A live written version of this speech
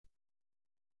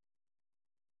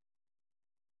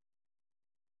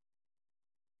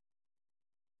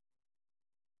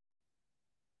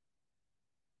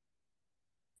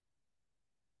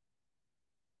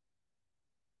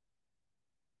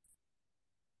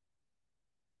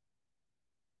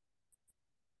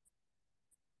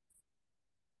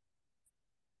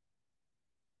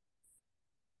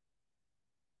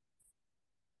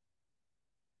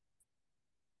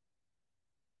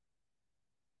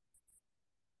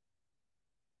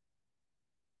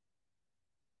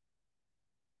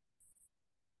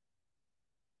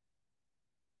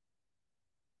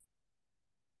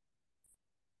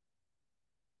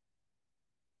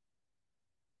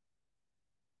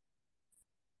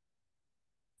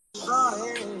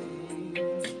Sonny,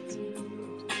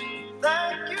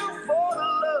 thank you for the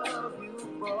love you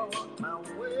brought my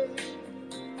way.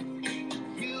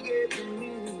 You gave to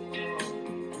me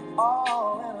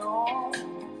all in all.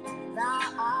 Now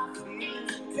I feel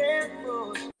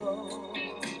tenfold.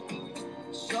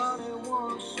 Sonny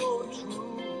was so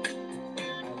true.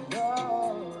 I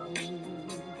love you.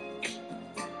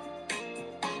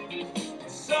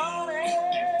 Sonny,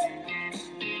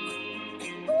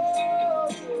 oh,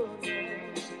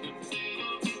 goodness.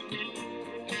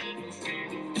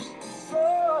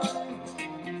 Sonny,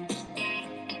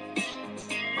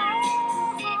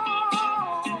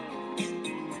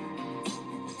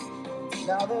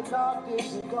 now the dark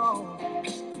days are gone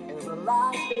and the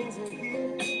light days are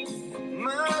here.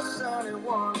 My sunny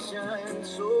one shines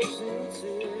so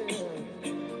sincere.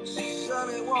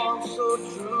 Sunny one so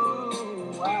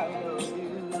true. I love you.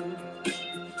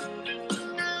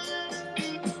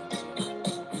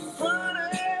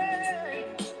 Sunny,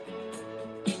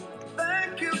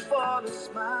 thank you for the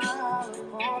smile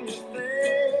upon your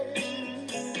face.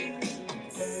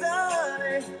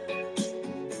 Sunny,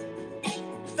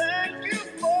 thank you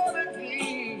for the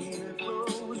gleam that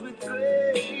flows with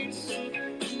grace.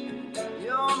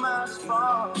 You're my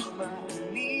spark, my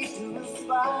need to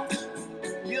aspire.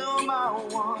 You're my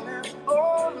one and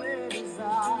only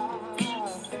desire.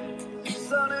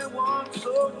 Sunny one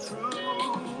so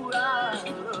true, I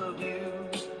love you.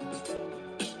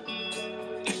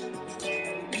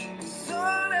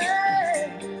 Sunny,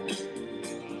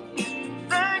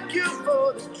 thank you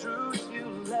for the truth you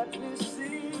let me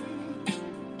see.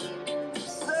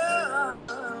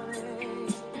 Sunny,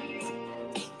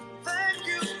 thank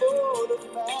you for the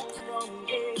facts from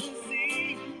A to Z.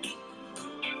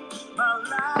 My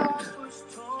life was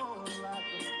torn like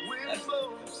a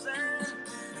windblown sand.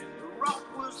 The rock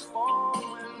was formed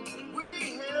when we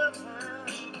held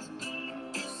hands.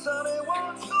 Sunny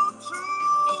one so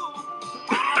true,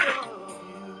 I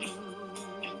love you.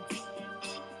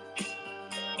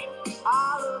 I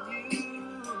love you.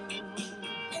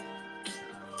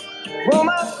 For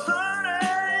my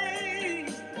Sunny,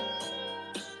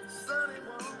 Sunny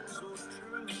one so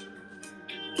true.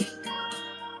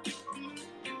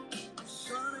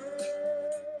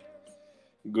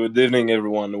 Good evening,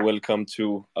 everyone. Welcome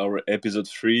to our episode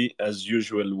 3. As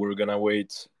usual, we're gonna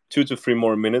wait 2 to 3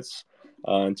 more minutes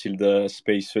until the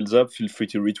space fills up. Feel free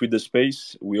to retweet the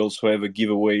space. We also have a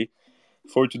giveaway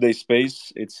for today's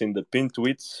space. It's in the pinned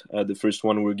tweets. The first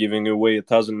one, we're giving away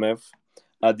 1,000 MEV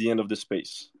at the end of the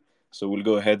space. So we'll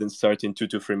go ahead and start in 2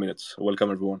 to 3 minutes.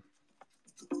 Welcome, everyone.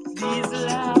 Please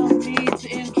allow me to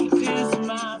introduce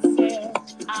myself.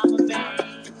 I'm a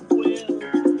man with a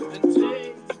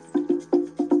taste.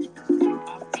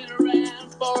 I've been around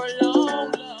for a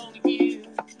long, long year.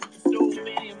 So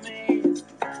many a man,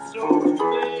 so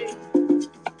many.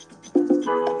 I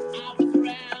was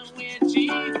around when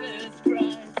Jesus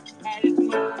Christ had his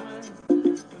moment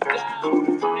of doubt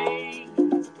and pain.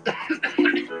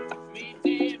 Made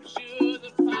damn sure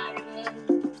the Pilate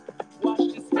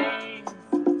washed his hands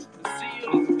and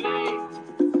sealed his face.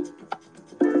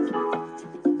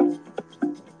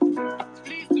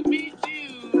 Pleased to meet you.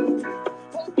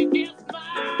 Hope you guessed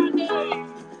my name.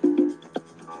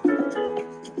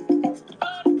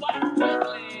 But what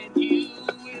puzzling you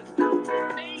is the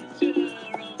nature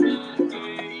of my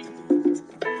game.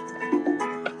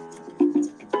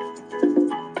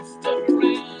 Stuck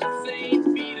around St.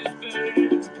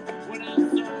 Petersburg when I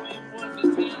saw it was a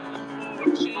time for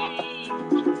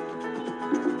change.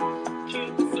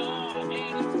 Killed the Tsar and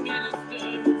his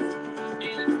ministers,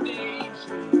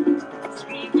 Anastasia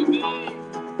screamed to me.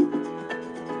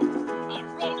 I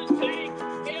rode a tank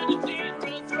and a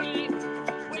dangerous right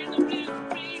when the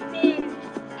blitzkrieg raged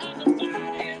and the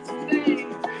fire stayed.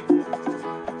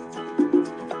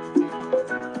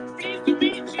 Pleased to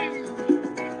meet you.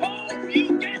 Hope you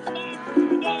get my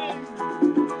name.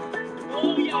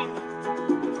 Oh yeah.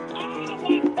 Ah,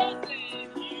 what puzzling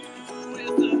you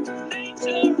is the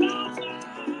nature of my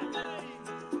name.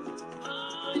 Ah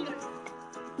yeah.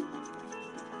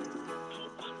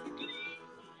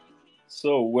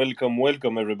 So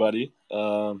welcome everybody.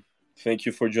 Thank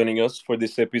you for joining us for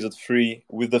this episode 3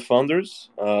 with the founders.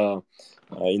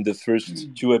 In the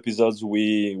first 2 episodes,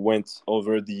 we went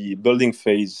over the building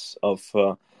phase of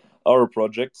our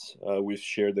project. We've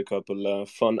shared a couple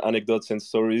fun anecdotes and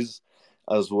stories,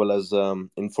 as well as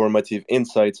informative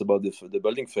insights about the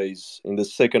building phase. In the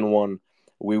second one,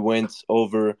 we went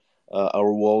over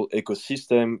our whole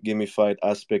ecosystem, gamified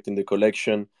aspect in the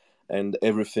collection, and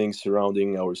everything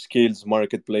surrounding our skills,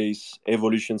 marketplace,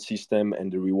 evolution system,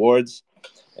 and the rewards.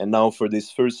 And now for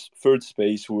this third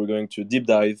space, we're going to deep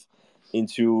dive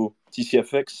into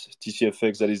TCFX.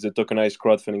 TCFX, that is the tokenized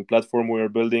crowdfunding platform we are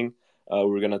building.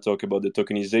 We're going to talk about the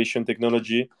tokenization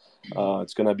technology.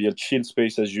 It's going to be a chill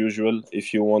space as usual.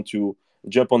 If you want to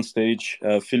jump on stage,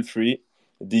 feel free.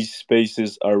 These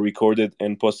spaces are recorded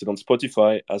and posted on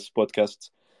Spotify as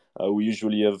podcasts. We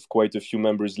usually have quite a few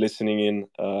members listening in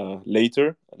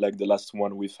later, like the last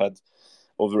one we've had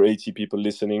over 80 people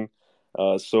listening.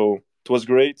 So it was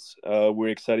great. We're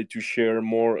excited to share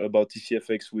more about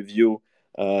TCFX with you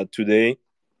today.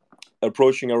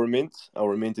 Approaching our mint.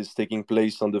 Our mint is taking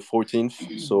place on the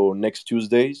 14th, so next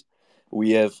Tuesdays.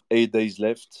 We have 8 days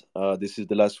left. This is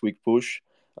the last week push.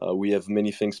 We have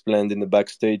many things planned in the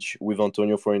backstage with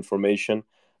Antonio for information.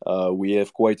 We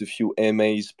have quite a few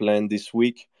MAs planned this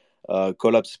week,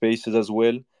 collab spaces as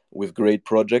well with great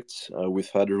projects. We've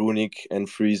had Runic and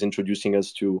Freeze introducing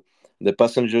us to the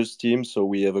Passengers team, so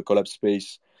we have a collab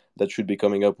space that should be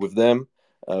coming up with them.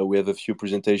 We have a few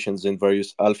presentations in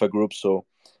various alpha groups, so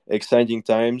exciting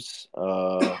times.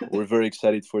 We're very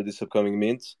excited for this upcoming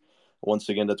mint. Once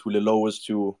again, that will allow us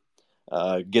to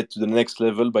get to the next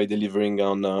level by delivering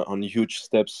on huge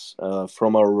steps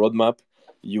from our roadmap.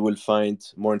 You will find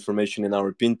more information in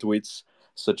our pinned tweets,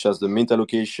 such as the mint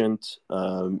allocations,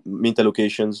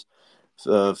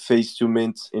 phase 2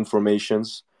 mint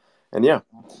informations. And yeah,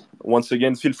 once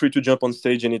again, feel free to jump on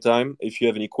stage anytime. If you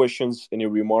have any questions, any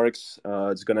remarks,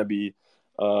 it's going to be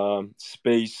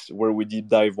space where we deep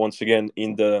dive once again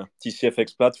in the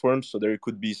TCFX platform. So there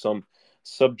could be some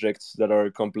subjects that are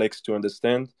complex to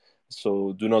understand.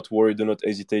 So do not worry, do not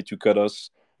hesitate to cut us.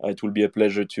 It will be a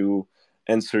pleasure to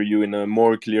answer you in a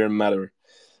more clear manner.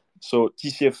 So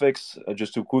TCFX,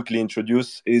 just to quickly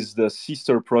introduce, is the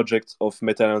sister project of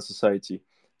Metaland Society.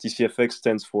 TCFX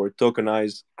stands for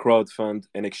Tokenized, Crowdfund,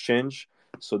 and Exchange.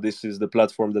 So this is the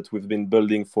platform that we've been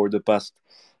building for the past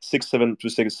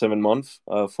 6-7 months,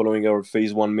 following our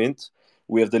phase 1 mint.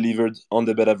 We have delivered on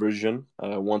the beta version.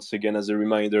 Once again, as a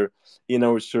reminder, in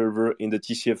our server, in the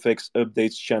TCFX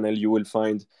updates channel, you will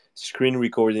find screen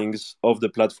recordings of the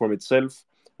platform itself.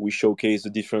 We showcase the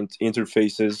different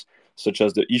interfaces, such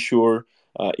as the issuer,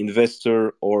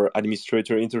 investor, or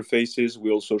administrator interfaces. We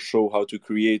also show how to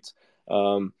create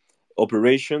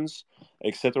operations,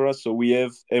 etc. So we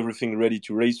have everything ready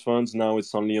to raise funds. Now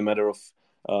it's only a matter of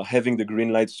having the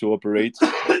green lights to operate.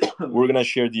 We're going to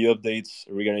share the updates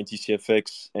regarding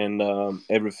TCFX and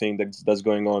everything that's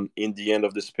going on in the end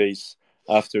of the space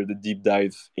after the deep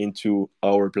dive into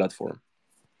our platform.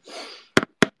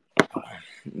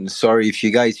 Sorry if you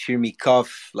guys hear me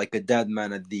cough like a dead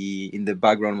man in the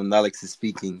background when Alex is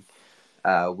speaking.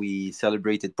 We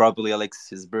celebrated properly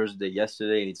Alex's birthday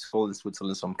yesterday, and it's cold in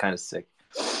Switzerland, so I'm kind of sick.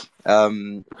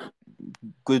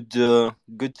 Good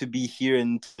to be here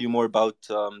and tell you more about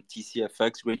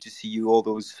TCFX. Great to see you, all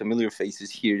those familiar faces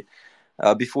here.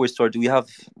 Before we start, do we have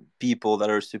people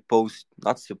that are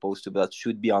not supposed to, but that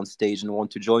should be on stage and want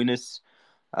to join us?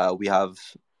 We have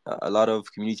a lot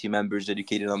of community members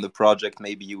educated on the project.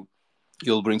 Maybe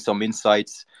you'll bring some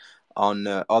insights on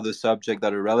other subjects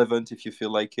that are relevant if you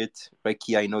feel like it.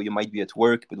 Reki, I know you might be at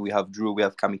work, but we have Drew, we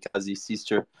have Kamikaze,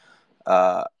 Sister,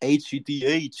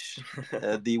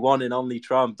 HCTH, the one and only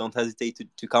Trump. Don't hesitate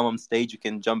to come on stage. You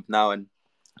can jump now and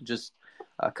just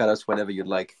cut us whenever you'd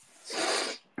like.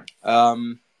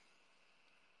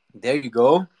 There you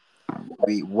go.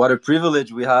 What a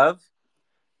privilege we have.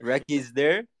 Reki is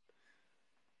there.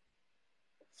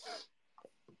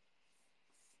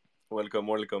 Welcome,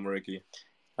 Ricky.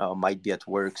 Might be at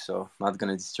work, so not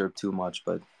gonna disturb too much.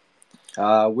 But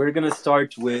we're gonna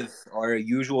start with our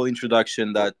usual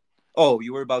introduction.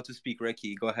 You were about to speak,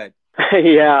 Reki. Go ahead.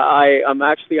 Yeah, I'm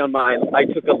actually I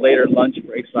took a later lunch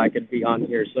break so I could be on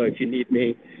here. So if you need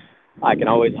me, I can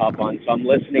always hop on. So I'm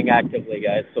listening actively,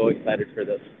 guys. So excited for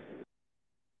this.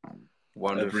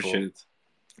 Wonderful. I appreciate it.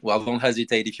 Well, don't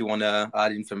hesitate if you want to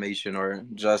add information or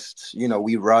just,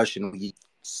 we rush and we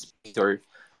speak or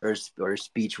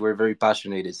speech. We're very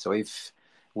passionate. So if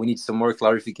we need some more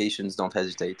clarifications, don't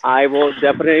hesitate. I will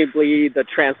definitely be the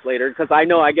translator because I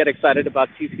know I get excited about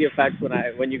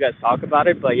TCFX when you guys talk about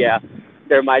it. But yeah,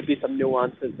 there might be some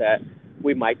nuances that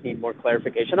we might need more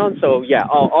clarification on. So yeah,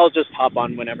 I'll just hop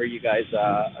on whenever you guys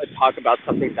talk about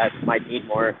something that might need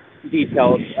more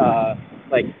detailed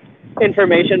like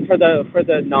information for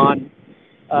the non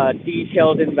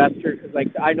detailed investor, because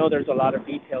I know there's a lot of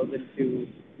details into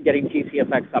getting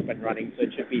TCFX up and running, so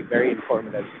it should be very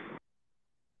informative.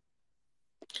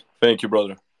 Thank you,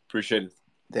 brother. Appreciate it.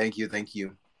 Thank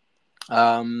you.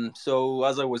 So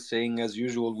as I was saying, as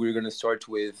usual, we're going to start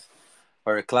with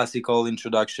our classical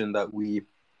introduction that we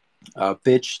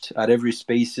pitched at every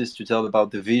spaces to tell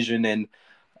about the vision and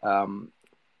um,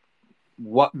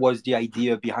 what was the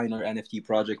idea behind our NFT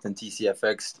project and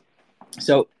TCFX.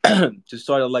 So to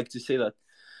start, I'd like to say that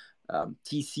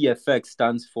TCFX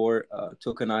stands for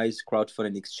Tokenized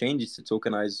Crowdfunding Exchange. It's a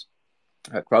tokenized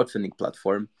crowdfunding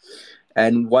platform.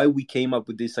 And why we came up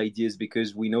with this idea is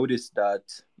because we noticed that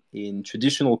in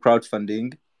traditional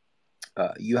crowdfunding,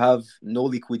 you have no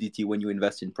liquidity when you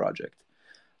invest in project.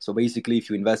 So basically, if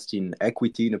you invest in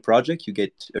equity in a project, you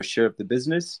get a share of the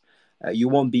business. You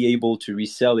won't be able to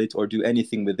resell it or do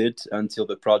anything with it until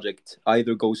the project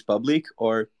either goes public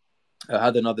or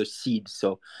had another seed.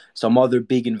 So some other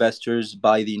big investors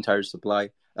buy the entire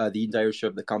supply, the entire share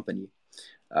of the company.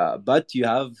 But you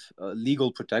have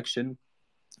legal protection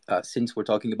since we're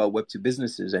talking about Web2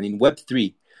 businesses. And in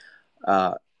Web3,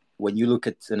 uh, when you look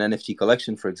at an NFT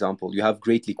collection, for example, you have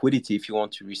great liquidity. If you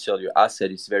want to resell your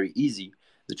asset, it's very easy.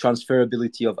 The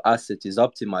transferability of assets is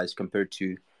optimized compared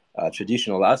to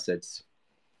traditional assets.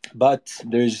 But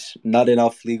there's not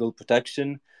enough legal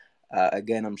protection.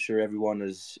 Again, I'm sure everyone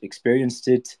has experienced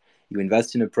it. You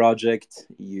invest in a project,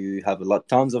 you have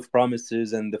tons of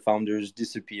promises, and the founders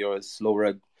disappear, or slow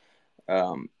rug,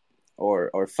 um,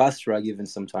 or fast rug, even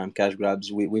sometimes cash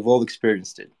grabs. We've all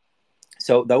experienced it.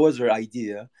 So that was our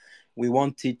idea. We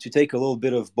wanted to take a little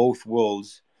bit of both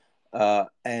worlds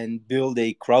and build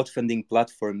a crowdfunding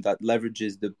platform that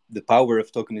leverages the power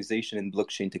of tokenization and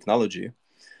blockchain technology.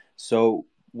 So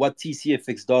what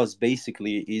TCFX does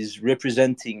basically is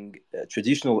representing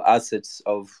traditional assets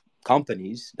of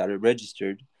companies that are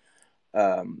registered.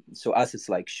 So assets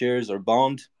like shares or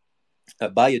bond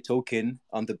buy a token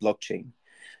on the blockchain.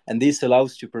 And this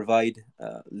allows to provide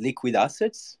liquid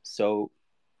assets. So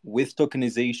with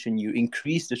tokenization, you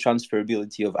increase the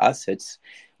transferability of assets,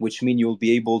 which means you'll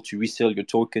be able to resell your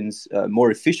tokens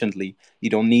more efficiently. You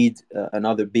don't need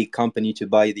another big company to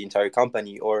buy the entire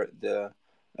company or the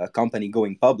company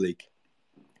going public.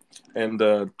 And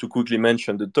to quickly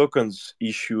mention, the tokens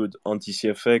issued on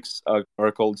TCFX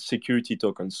are called security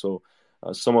tokens. So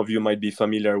some of you might be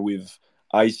familiar with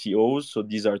ICOs. So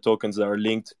these are tokens that are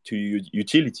linked to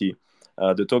utility.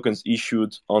 The tokens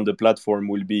issued on the platform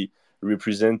will be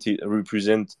representing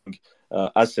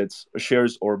assets,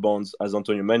 shares or bonds, as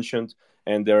Antonio mentioned,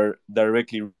 and they're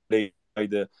directly related by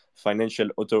the financial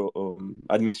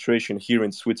administration here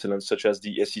in Switzerland, such as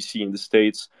the SEC in the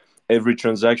States. Every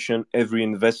transaction, every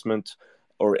investment,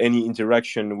 or any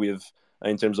interaction with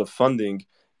in terms of funding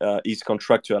is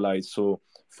contractualized. So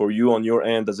for you on your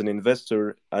end as an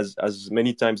investor, as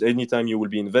many times, anytime you will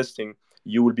be investing,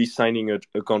 you will be signing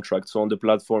a contract. So on the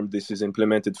platform, this is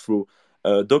implemented through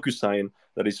DocuSign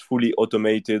that is fully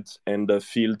automated and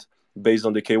filled based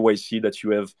on the KYC that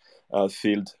you have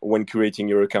filled when creating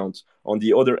your account. On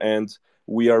the other end,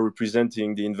 we are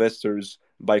representing the investors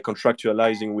by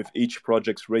contractualizing with each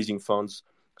project's raising funds.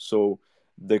 So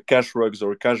the cash rugs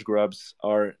or cash grabs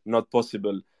are not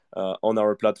possible on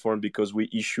our platform because we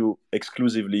issue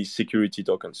exclusively security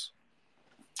tokens.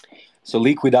 So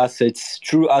liquid assets,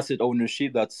 true asset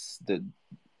ownership, that's the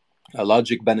a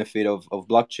logic benefit of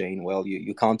blockchain. Well,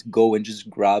 you can't go and just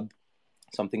grab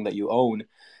something that you own.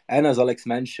 And as Alex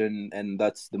mentioned, and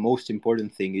that's the most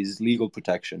important thing, is legal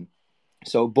protection.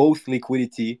 So both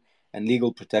liquidity and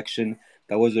legal protection,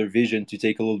 that was our vision, to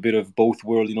take a little bit of both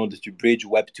worlds in order to bridge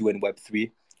Web 2 and Web 3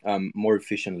 more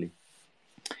efficiently.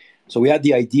 So we had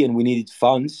the idea and we needed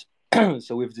funds.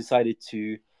 So we've decided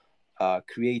to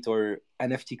create our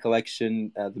NFT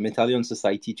collection, the Metallion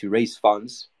Society, to raise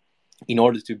funds in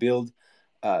order to build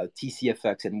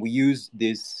TCFX. And we use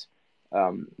this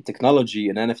technology,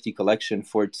 an NFT collection,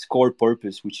 for its core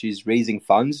purpose, which is raising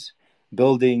funds,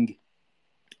 building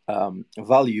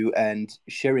value, and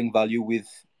sharing value with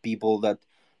people that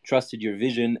trusted your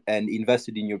vision and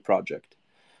invested in your project.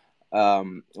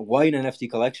 Why an NFT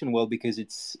collection? Well, because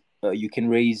it's you can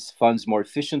raise funds more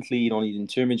efficiently. You don't need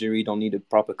intermediary. You don't need a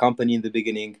proper company in the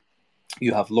beginning.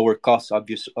 You have lower costs,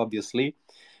 obviously.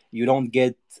 You don't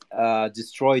get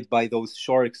destroyed by those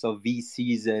sharks of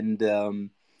VCs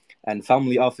and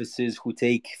family offices who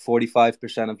take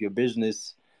 45% of your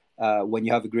business when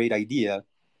you have a great idea.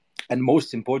 And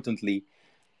most importantly,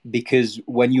 because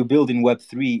when you build in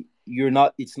Web3,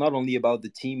 it's not only about the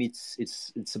team,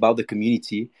 it's about the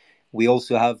community. We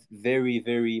also have very,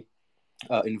 very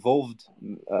involved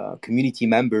community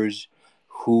members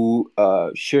who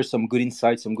share some good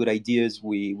insights, some good ideas.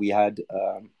 We had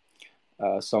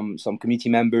some community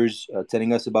members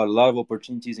telling us about a lot of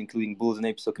opportunities, including Bulls and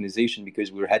Apes tokenization,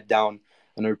 because we were head down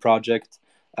on our project.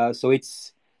 So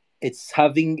it's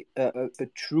having a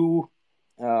true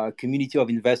community of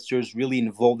investors really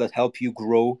involved that help you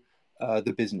grow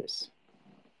the business.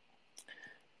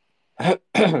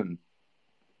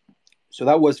 So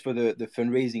that was for the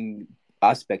fundraising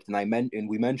aspect, and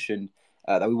we mentioned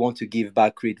that we want to give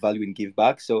back, create value, and give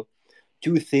back. So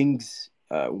two things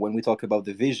when we talk about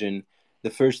the vision. The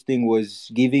first thing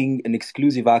was giving an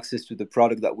exclusive access to the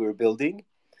product that we're building.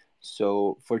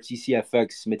 So for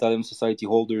TCFX, Medallion Society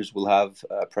holders will have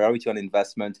priority on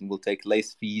investment and will take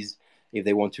less fees if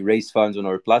they want to raise funds on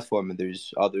our platform. And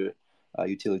there's other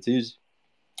utilities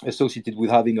associated with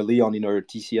having a Leon in our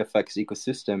TCFX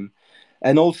ecosystem.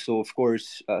 And also, of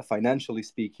course, financially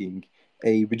speaking,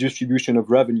 a redistribution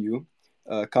of revenue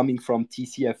coming from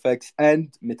TCFX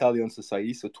and Medallion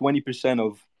Society. So 20%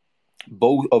 of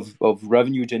both of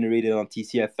revenue generated on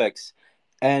TCFX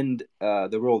and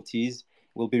the royalties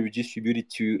will be redistributed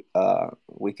to,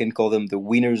 we can call them the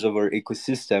winners of our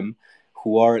ecosystem,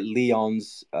 who are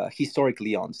Leons, historic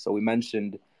Leons. So we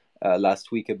mentioned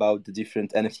last week about the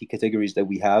different NFT categories that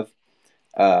we have.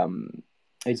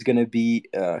 It's going to be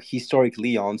historic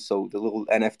Leons, so the little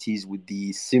NFTs with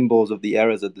the symbols of the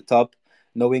eras at the top,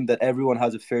 knowing that everyone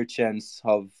has a fair chance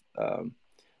of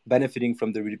benefiting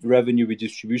from the revenue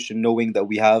redistribution, knowing that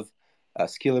we have a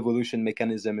skill evolution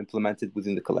mechanism implemented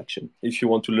within the collection. If you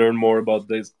want to learn more about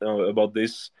this,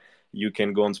 you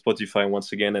can go on Spotify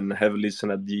once again and have a listen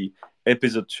at the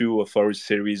episode 2 of our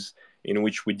series, in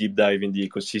which we deep dive in the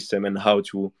ecosystem and how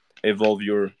to evolve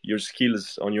your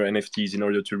skills on your NFTs in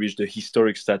order to reach the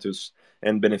historic status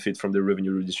and benefit from the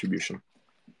revenue redistribution.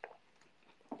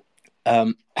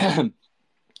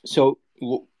 So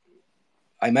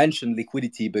I mentioned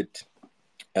liquidity, but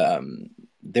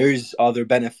there's other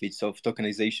benefits of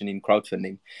tokenization in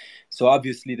crowdfunding. So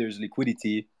obviously there's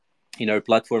liquidity. In our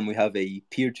platform, we have a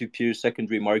peer-to-peer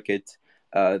secondary market.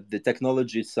 The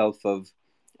technology itself of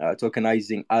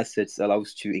tokenizing assets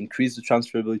allows to increase the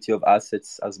transferability of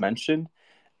assets, as mentioned,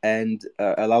 and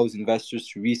allows investors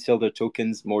to resell their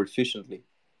tokens more efficiently.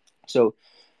 So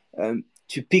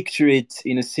to picture it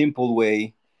in a simple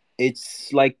way,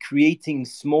 it's like creating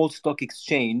small stock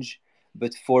exchange,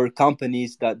 but for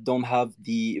companies that don't have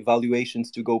the valuations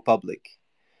to go public.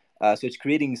 So it's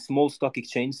creating small stock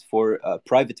exchange for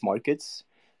private markets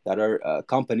that are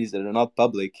companies that are not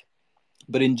public.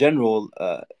 But in general,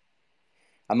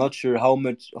 I'm not sure how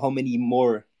many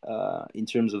more in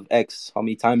terms of X, how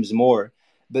many times more.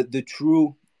 But the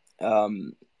true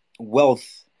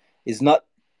wealth is not.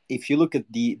 If you look at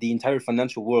the entire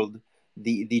financial world,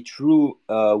 the true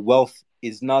wealth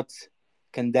is not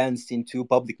condensed into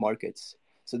public markets.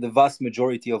 So the vast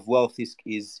majority of wealth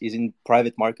is in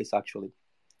private markets, actually.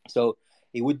 So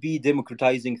it would be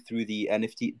democratizing through the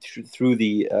NFT, through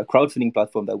the crowdfunding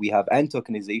platform that we have, and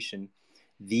tokenization,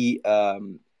 the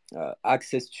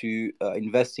access to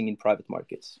investing in private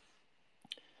markets.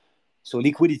 So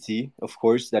liquidity, of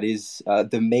course, that is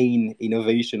the main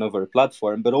innovation of our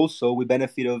platform, but also we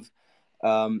benefit of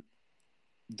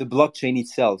the blockchain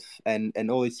itself and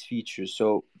all its features.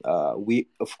 So we,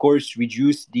 of course,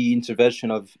 reduce the intervention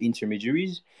of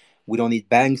intermediaries. We don't need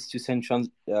banks to send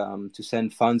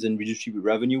funds and redistribute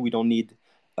revenue. We don't need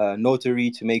a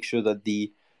notary to make sure that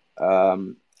the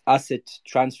asset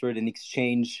transferred and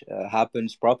exchange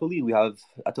happens properly. We have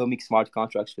atomic smart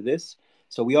contracts for this.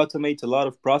 So we automate a lot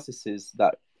of processes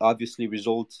that obviously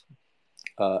result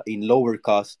in lower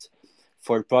cost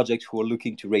for projects who are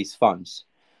looking to raise funds.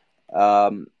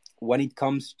 When it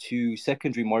comes to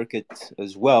secondary market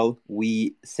as well,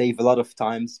 we save a lot of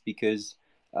times because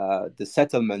the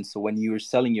settlement. So when you're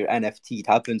selling your NFT, it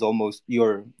happens almost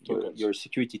your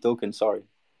security token. Sorry,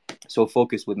 so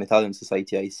focused with Medallion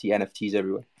Society, I see NFTs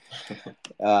everywhere.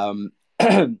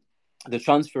 The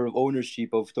transfer of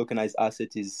ownership of tokenized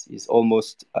asset is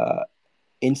almost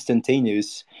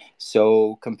instantaneous.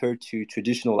 So compared to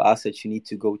traditional assets, you need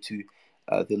to go to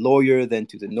the lawyer, then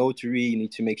to the notary. You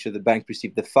need to make sure the bank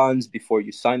received the funds before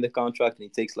you sign the contract, and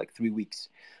it takes like 3 weeks.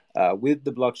 With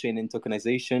the blockchain and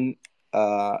tokenization,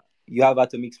 you have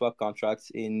atomic swap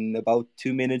contracts in about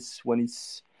 2 minutes. When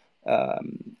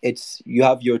it's you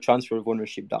have your transfer of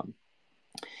ownership done.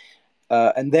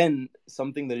 And then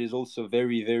something that is also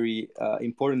very, very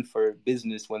important for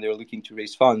business when they're looking to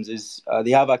raise funds is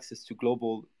they have access to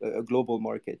a global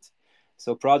market.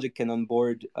 So project can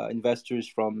onboard investors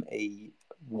from a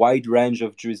wide range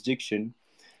of jurisdiction.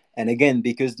 And again,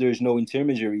 because there's no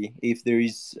intermediary, if there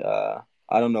is,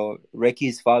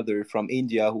 Reki's father from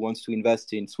India who wants to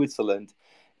invest in Switzerland,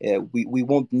 we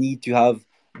won't need to have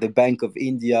the Bank of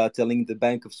India telling the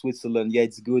Bank of Switzerland, yeah,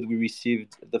 it's good, we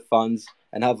received the funds,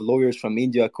 and have lawyers from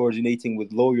India coordinating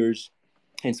with lawyers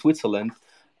in Switzerland.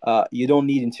 You don't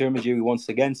need intermediary once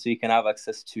again, so you can have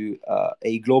access to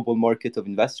a global market of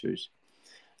investors.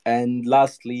 And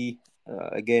lastly,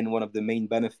 again, one of the main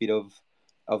benefit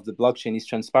of the blockchain is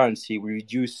transparency. We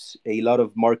reduce a lot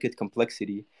of market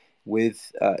complexity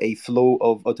with a flow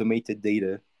of automated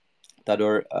data that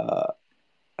are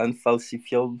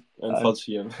unfalsifiable.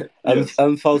 Unfalsifiable. Yes.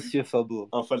 Unfalsifiable.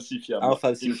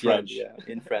 Unfalsifiable. In French. Yeah,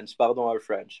 in French. Pardon our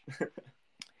French.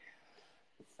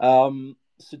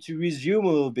 So to resume a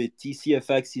little bit,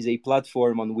 TCFX is a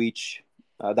platform on which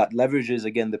that leverages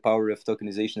again the power of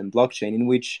tokenization and blockchain, in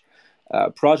which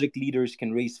project leaders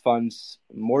can raise funds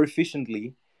more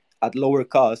efficiently at lower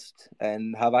cost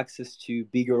and have access to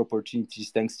bigger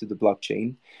opportunities thanks to the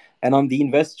blockchain. And on the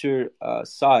investor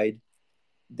side,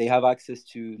 they have access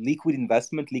to liquid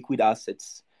investment, liquid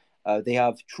assets. They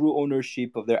have true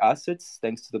ownership of their assets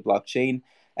thanks to the blockchain.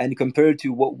 And compared to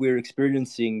what we're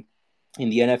experiencing in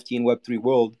the NFT and Web3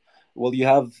 world, well, you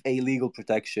have a legal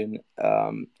protection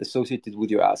associated with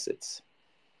your assets.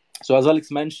 So, as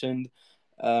Alex mentioned,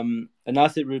 an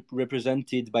asset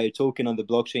represented by a token on the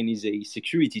blockchain is a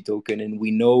security token, and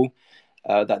we know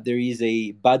that there is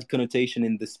a bad connotation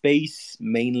in the space,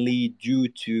 mainly due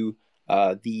to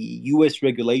the US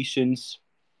regulations.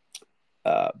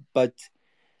 But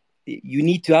you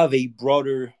need to have a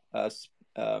broader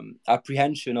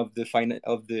apprehension of the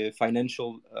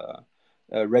financial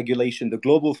regulation, the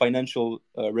global financial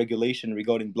regulation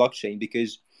regarding blockchain,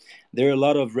 because there are a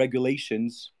lot of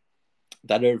regulations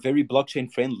that are very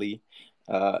blockchain friendly,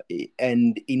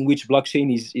 and in which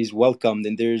blockchain is welcomed,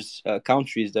 and there's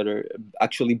countries that are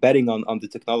actually betting on the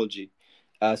technology.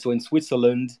 So in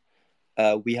Switzerland,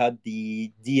 we had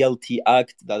the DLT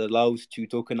Act that allows to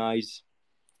tokenize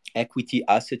equity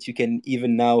assets. You can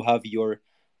even now have your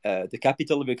the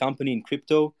capital of a company in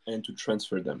crypto, and to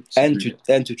transfer them, and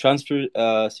to transfer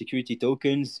security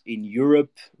tokens. In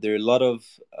Europe, there are a lot of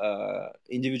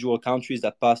individual countries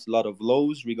that passed a lot of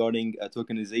laws regarding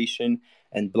tokenization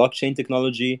and blockchain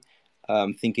technology.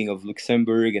 Thinking of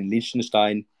Luxembourg and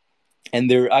Liechtenstein, and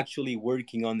they're actually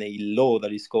working on a law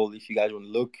that is called, if you guys want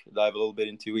to dive a little bit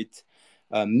into it,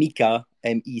 MiCA,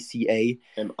 MECA.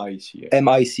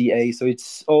 MICA. So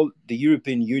it's all the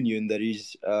European Union that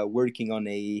is working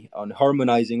on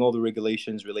harmonizing all the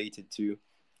regulations related to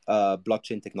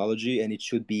blockchain technology, and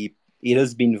it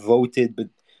has been voted, but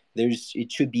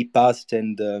it should be passed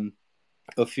and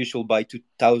official by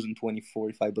 2024,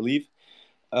 if I believe.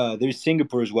 There's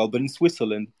Singapore as well, but in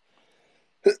Switzerland,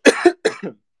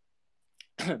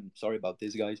 sorry about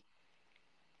this, guys.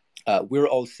 We're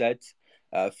all set.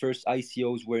 First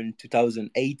ICOs were in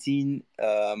 2018.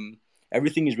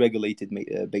 Everything is regulated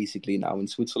basically now in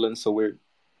Switzerland, so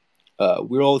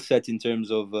we're all set in terms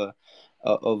of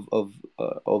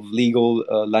legal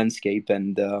landscape,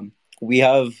 and we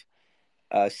have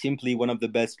simply one of the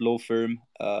best law firm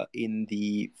in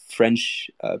the French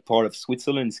part of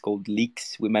Switzerland. It's called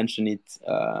Leaks. We mentioned it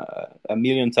a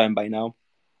million times by now.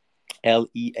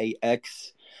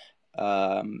 LEAX.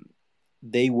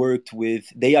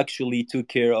 They actually took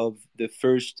care of the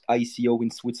first ICO in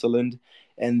Switzerland,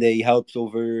 and they helped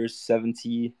over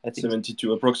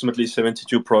 72 approximately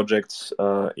 72 projects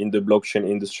in the blockchain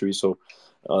industry. So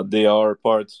they are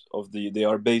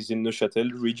based in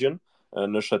Neuchâtel region.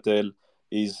 Neuchâtel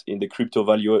is in the Crypto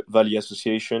Valley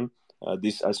Association.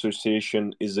 This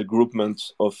association is a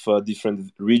groupment of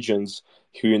different regions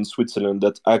here in Switzerland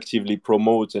that actively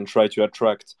promote and try to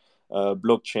attract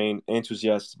blockchain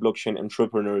enthusiasts, blockchain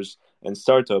entrepreneurs, and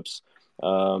startups.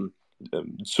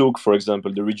 Zug, for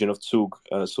example, the region of Zug,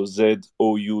 so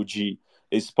ZOUG,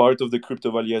 is part of the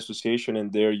Crypto Valley Association,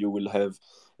 and there you will have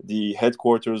the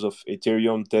headquarters of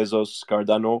Ethereum, Tezos,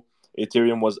 Cardano.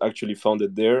 Ethereum was actually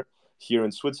founded there, here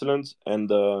in Switzerland, and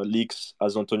Leaks,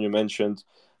 as Antonio mentioned,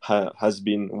 has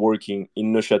been working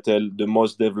in Neuchâtel, the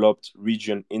most developed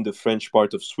region in the French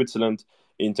part of Switzerland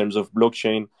in terms of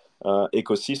blockchain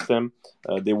ecosystem.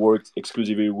 They worked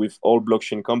exclusively with all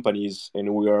blockchain companies,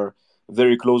 and we are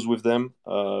very close with them.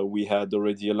 We had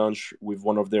already a launch with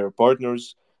one of their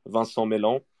partners, Vincent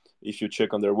Mélan, if you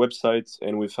check on their website,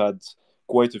 and we've had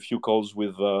quite a few calls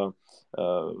with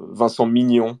Vincent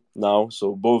Mignon now.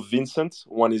 So both Vincent,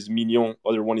 one is Mignon,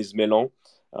 other one is Mélan,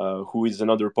 who is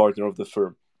another partner of the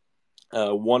firm.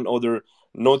 One other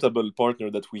notable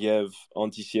partner that we have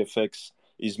on TCFX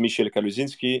is Michel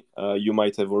Kaluzinski. You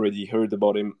might have already heard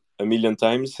about him a million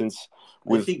times since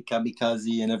I think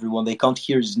Kamikaze and everyone, they can't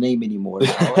hear his name anymore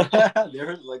now.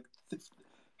 They're like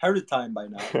heard the time by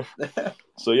now.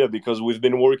 So yeah, because we've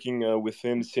been working with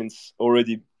him since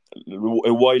already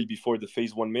a while before the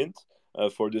phase 1 mint.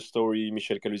 For the story,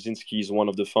 Michel Kaluzinski is one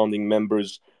of the founding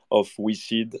members of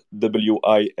WISEED,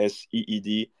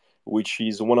 WISEED, which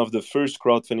is one of the first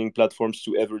crowdfunding platforms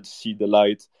to ever see the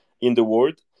light in the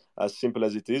world. as simple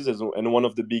as it is, and one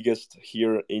of the biggest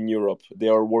here in Europe. They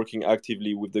are working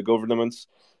actively with the governments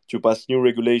to pass new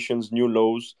regulations, new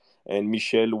laws. And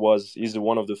Michel is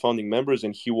one of the founding members,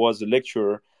 and he was a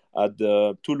lecturer at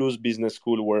the Toulouse Business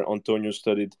School where Antonio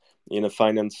studied in a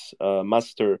finance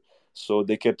master. So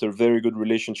they kept a very good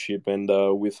relationship, and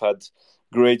we've had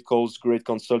great calls, great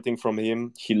consulting from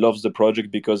him. He loves the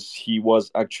project because he was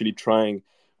actually trying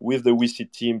with the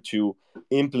WeSeed team to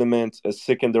implement a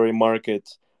secondary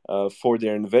market for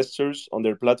their investors on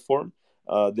their platform.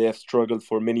 They have struggled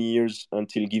for many years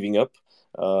until giving up.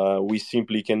 We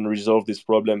simply can resolve this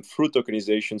problem through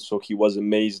tokenization. So he was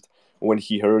amazed when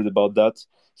he heard about that.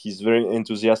 He's very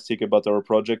enthusiastic about our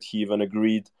project. He even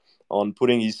agreed on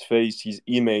putting his face, his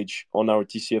image on our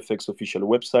TCFX official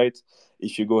website.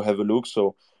 If you go have a look.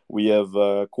 So we have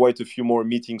quite a few more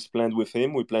meetings planned with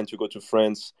him. We plan to go to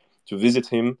France to visit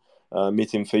him,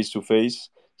 meet him face to face.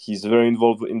 He's very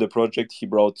involved in the project. He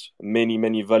brought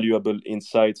many valuable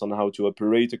insights on how to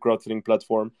operate a crowdfunding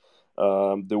platform,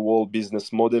 the whole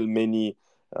business model.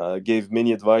 Gave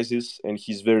many advices, and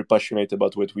he's very passionate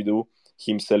about what we do.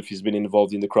 Himself, he's been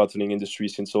involved in the crowdfunding industry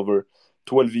since over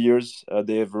 12 years.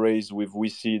 They have raised with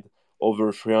WeSeed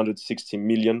over 360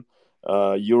 million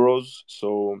euros.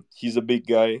 So he's a big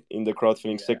guy in the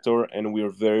crowdfunding sector, and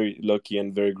we're very lucky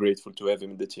and very grateful to have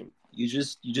him in the team. You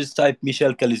just type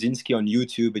Michel Kaluzinski on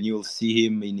YouTube, and you'll see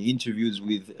him in interviews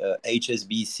with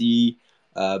HSBC,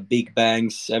 big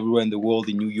banks everywhere in the world,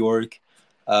 in New York.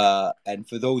 And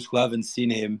for those who haven't seen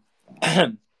him,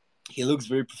 he looks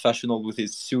very professional with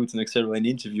his suit and etc. in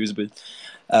interviews. But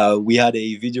we had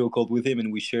a video call with him,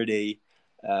 and we shared a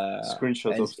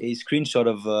screenshot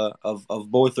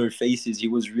of both their faces. He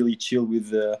was really chill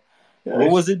with.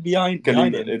 What was it behind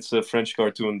him? It's a French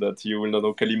cartoon that you will not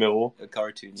know, Calimero. A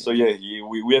cartoon. So yeah,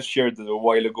 we have shared a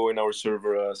while ago in our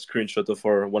server a screenshot of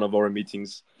one of our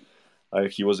meetings.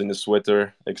 He was in a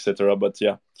sweater, etc. But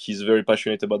yeah, he's very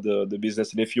passionate about the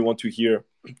business. And if you want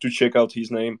to check out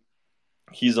his name,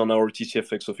 he's on our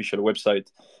TCFX official website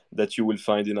that you will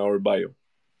find in our bio.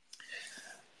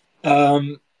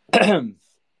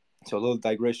 So a little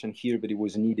digression here, but it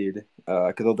was needed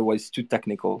because otherwise it's too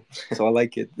technical. So I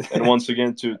like it. And once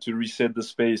again, to reset the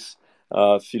space,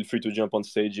 feel free to jump on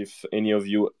stage if any of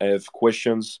you have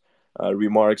questions,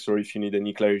 remarks, or if you need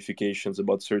any clarifications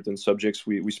about certain subjects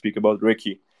we speak about.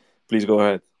 Ricky, please go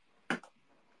ahead.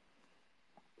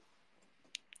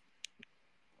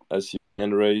 I see your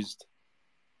hand raised.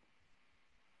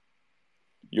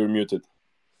 You're muted.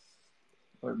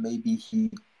 Or maybe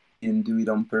he didn't do it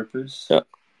on purpose. Yeah.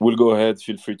 We'll go ahead.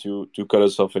 Feel free to cut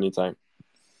us off anytime.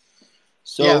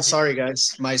 So yeah, sorry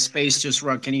guys, my space just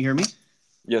run. Can you hear me?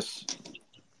 Yes.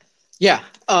 Yeah.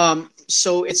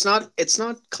 So it's not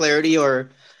clarity or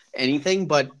anything,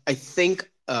 but I think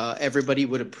everybody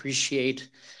would appreciate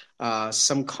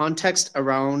some context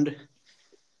around.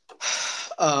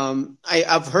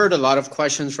 I've heard a lot of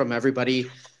questions from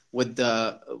everybody with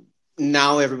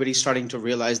now everybody's starting to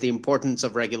realize the importance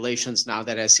of regulations now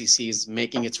that SEC is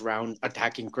making its round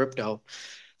attacking crypto.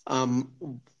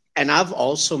 And I've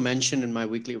also mentioned in my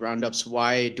weekly roundups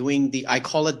why I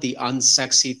call it the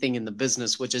unsexy thing in the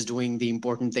business, which is doing the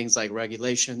important things like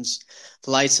regulations,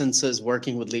 licenses,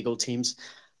 working with legal teams.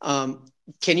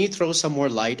 Can you throw some more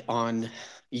light on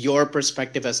your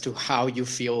perspective as to how you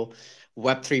feel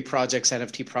Web3 projects,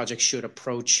 NFT projects should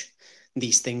approach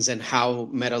these things, and how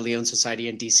Meta Leon Society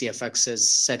and TCFX is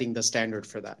setting the standard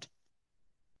for that?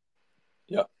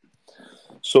 Yeah.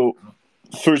 So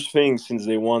first thing since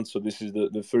day one, so this is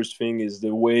the first thing, is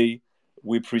the way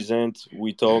we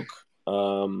talk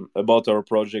about our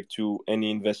project to any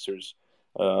investors.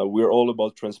 We're all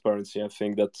about transparency. I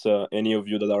think that any of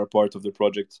you that are part of the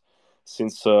project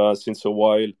since a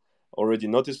while already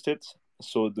noticed it.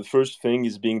 So the first thing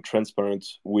is being transparent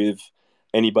with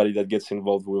anybody that gets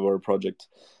involved with our project.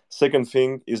 Second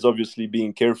thing is obviously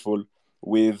being careful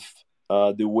with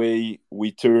the way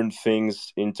we turn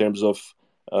things in terms of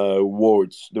the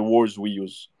words we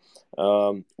use.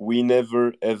 We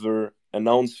never ever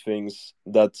announce things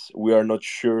that we are not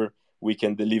sure we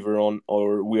can deliver on,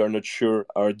 or we are not sure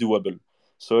are doable.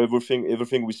 So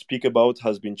everything we speak about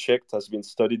has been checked, has been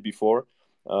studied before.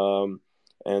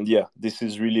 And yeah, this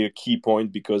is really a key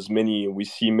point, because we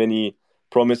see many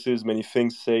promises, many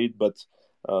things said, but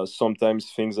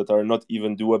sometimes things that are not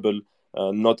even doable,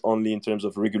 not only in terms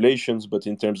of regulations, but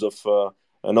in terms of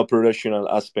an operational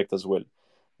aspect as well.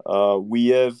 We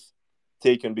have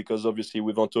taken, because obviously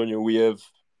with Antonio, we have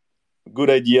good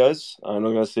ideas. I'm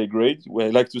not going to say great. We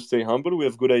like to stay humble. We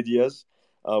have good ideas.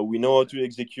 We know how to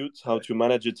execute, how to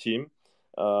manage a team,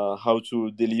 how to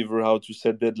deliver, how to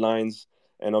set deadlines,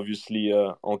 and obviously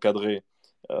encadrer,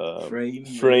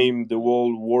 frame the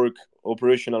whole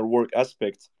operational work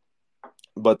aspect.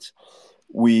 But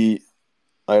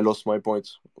I lost my point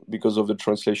because of the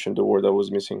translation, the word I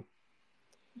was missing.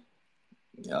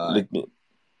 Let me.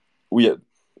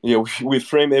 We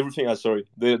frame everything. Sorry,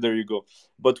 there you go.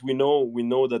 But we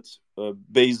know that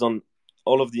based on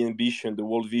all of the ambition, the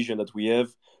world vision that we have,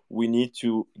 we need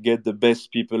to get the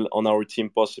best people on our team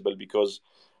possible, because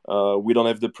we don't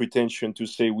have the pretension to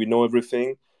say we know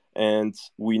everything, and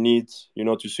we need,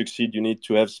 to succeed, you need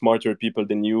to have smarter people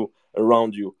than you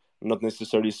around you. Not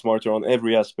necessarily smarter on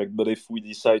every aspect, but if we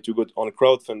decide to go on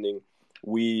crowdfunding,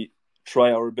 we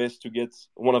try our best to get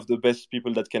one of the best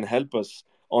people that can help us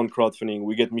on crowdfunding.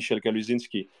 We get Michel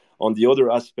Kaluzinski. On the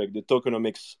other aspect, the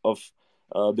tokenomics of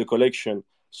the collection.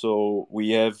 So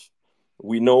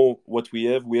we know what we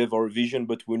have our vision,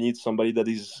 but we need somebody that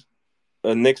is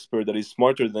an expert, that is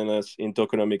smarter than us in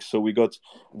tokenomics. So we got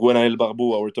Gwenaël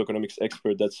Barbou, our tokenomics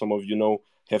expert, that some of you know,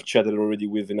 have chatted already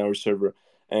with in our server.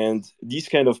 And these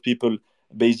kind of people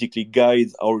basically guide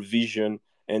our vision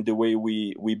and the way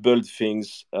we build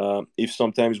things. If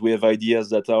sometimes we have ideas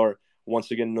that are,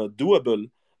 once again, not doable,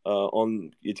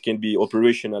 it can be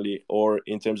operationally or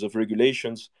in terms of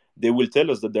regulations, they will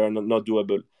tell us that they are not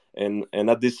doable. And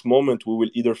at this moment, we will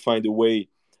either find a way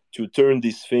to turn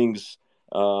these things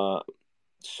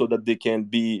so that they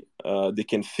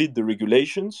can fit the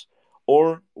regulations,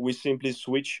 or we simply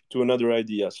switch to another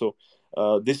idea. So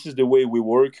this is the way we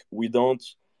work. We don't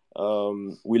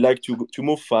we like to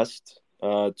move fast,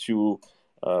 to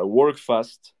work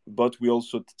fast, but we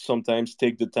also sometimes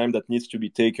take the time that needs to be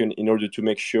taken in order to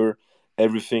make sure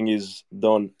everything is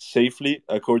done safely,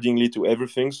 accordingly to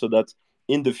everything, so that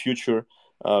in the future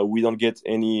we don't get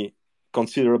any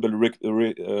considerable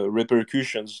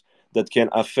repercussions that can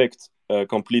affect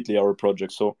completely our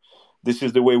project. So this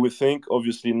is the way we think.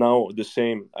 Obviously now the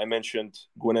same, I mentioned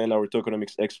Gwenaël, our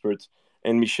tokenomics expert,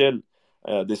 and Michel,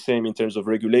 the same in terms of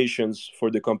regulations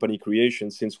for the company creation,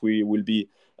 since we will be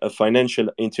a financial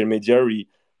intermediary,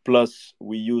 plus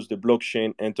we use the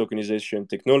blockchain and tokenization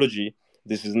technology.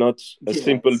 This is not a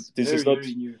simple, this is not,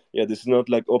 this is not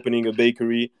like opening a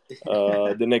bakery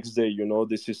the next day,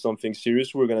 this is something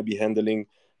serious. We're going to be handling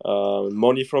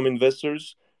money from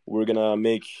investors. We're going to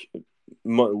make,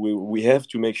 we have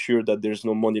to make sure that there's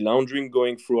no money laundering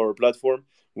going through our platform.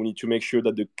 We need to make sure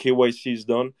that the KYC is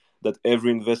done, that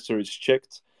every investor is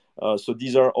checked. So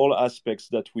these are all aspects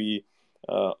that we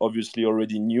obviously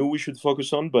already knew we should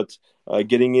focus on, but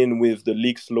getting in with the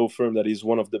Leaks law firm, that is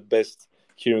one of the best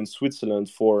here in Switzerland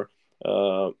for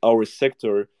our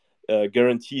sector,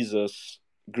 guarantees us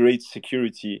great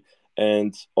security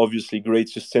and obviously great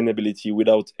sustainability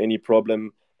without any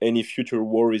problem, any future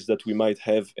worries that we might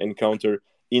have encounter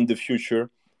in the future.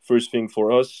 First thing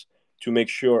for us, to make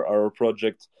sure our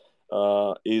project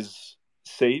is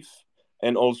safe,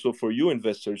 and also for you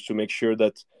investors to make sure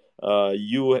that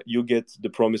you get the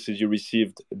promises you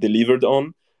received delivered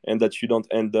on, and that you don't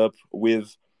end up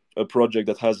with a project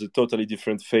that has a totally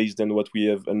different phase than what we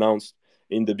have announced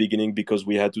in the beginning, because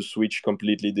we had to switch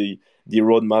completely the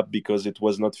roadmap because it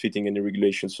was not fitting any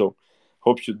regulation. So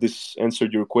hope this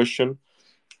answered your question.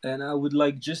 And I would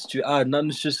like just to add, not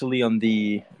necessarily on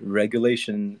the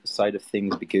regulation side of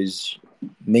things, because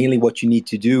mainly what you need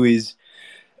to do is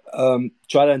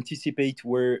try to anticipate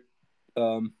where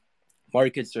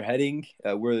markets are heading,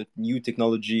 where new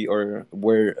technology or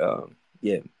where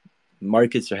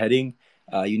markets are heading.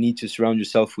 You need to surround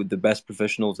yourself with the best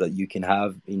professionals that you can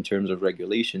have in terms of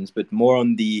regulations, but more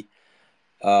on the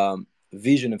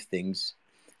vision of things.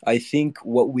 I think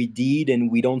what we did, and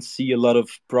we don't see a lot of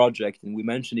project, and we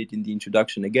mentioned it in the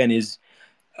introduction again, is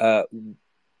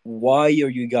why are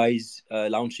you guys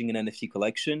launching an NFT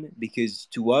collection? Because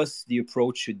to us, the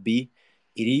approach should be,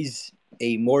 it is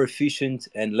a more efficient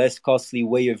and less costly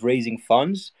way of raising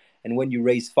funds. And when you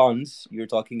raise funds, you're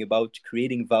talking about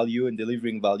creating value and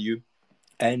delivering value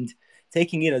and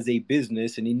taking it as a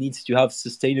business, and it needs to have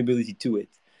sustainability to it.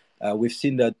 We've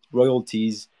seen that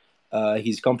royalties,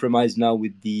 he's compromised now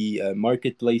with the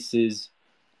marketplaces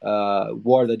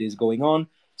war that is going on.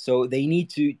 So they need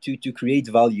to create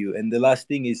value. And the last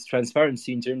thing is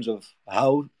transparency in terms of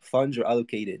how funds are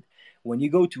allocated. When you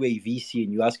go to a VC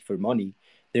and you ask for money,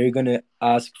 they're going to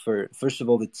ask for, first of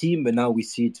all, the team, but now we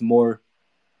see it's more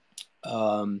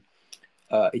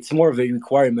of a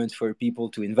requirement for people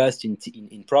to invest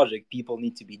in project. People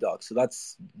need to be dogs. So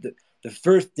that's the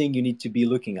first thing you need to be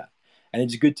looking at. And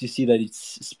it's good to see that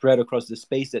it's spread across the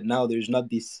space, that now there's not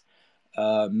this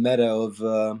meta of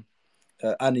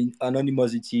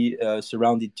anonymity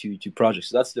surrounded to projects.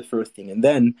 So that's the first thing. And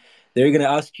then they're going to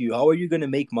ask you, how are you going to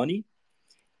make money?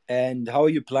 and how are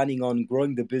you planning on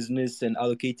growing the business and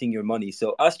allocating your money?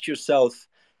 So ask yourself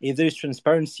if there's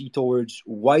transparency towards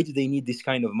why do they need this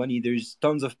kind of money. There's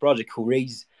tons of projects who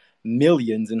raise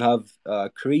millions and have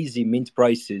crazy mint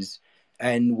prices,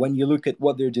 and when you look at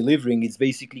what they're delivering, it's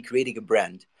basically creating a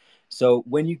brand. So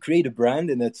when you create a brand,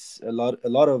 and that's a lot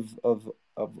of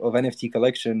NFT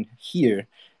collection here,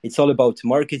 it's all about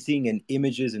marketing and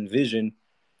images and vision.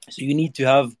 So you need to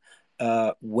have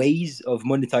ways of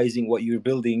monetizing what you're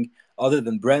building other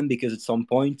than brand, because at some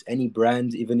point any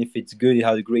brand, even if it's good, it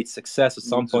has a great success at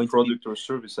some point, a product or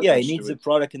service. Yeah, it needs a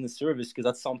product and a service, because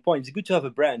at some point it's good to have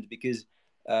a brand, because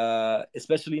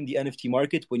especially in the NFT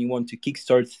market, when you want to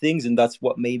kickstart things, and that's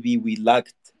what maybe we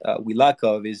lack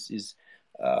of is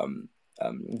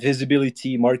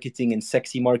visibility marketing and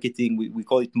sexy marketing. We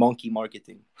call it monkey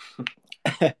marketing.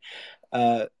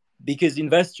 uh, because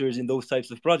investors in those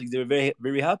types of projects, they're very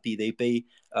very happy. They pay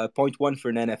point 0.1 for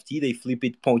an NFT, they flip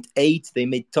it 0.8, they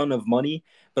make ton of money.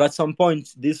 But at some point,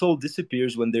 this all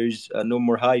disappears when there's no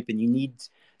more hype, and you need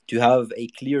to have a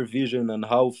clear vision on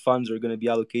how funds are going to be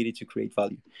allocated to create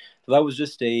value. So that was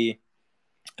just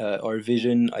our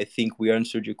vision. I think we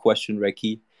answered your question,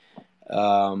 Reki.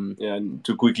 Yeah, and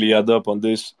to quickly add up on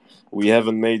this, we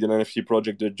haven't made an NFT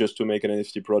project just to make an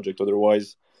NFT project.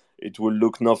 Otherwise, it will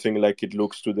look nothing like it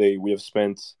looks today. We have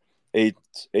spent eight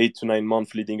to 9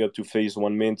 months leading up to phase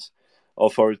 1 mint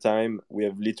of our time. We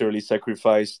have literally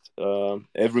sacrificed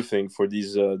everything for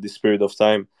this period of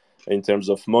time, in terms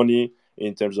of money,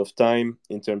 in terms of time,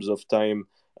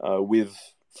 with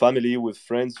family, with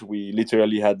friends. We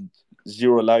literally had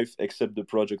zero life except the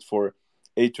project for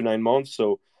 8 to 9 months.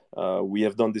 So we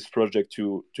have done this project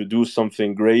to do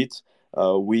something great.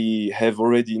 We have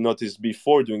already noticed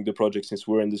before doing the project, since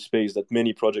we're in the space, that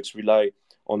many projects rely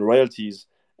on royalties.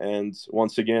 And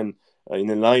once again, in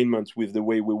alignment with the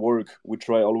way we work, we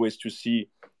try always to see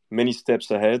many steps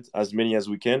ahead, as many as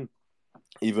we can,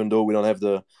 even though we don't have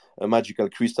a magical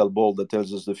crystal ball that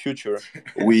tells us the future.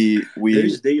 We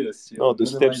There's data. No,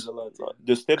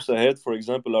 the steps ahead, for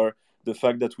example, are the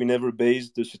fact that we never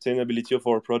based the sustainability of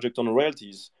our project on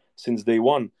royalties since day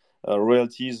one.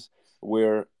 Royalties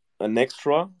were an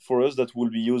extra for us that will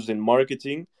be used in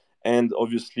marketing, and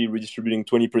obviously redistributing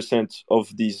 20%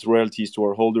 of these royalties to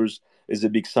our holders is a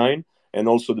big sign. And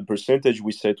also the percentage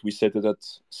we set it at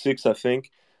 6, I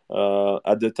think,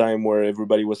 at the time where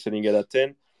everybody was setting it at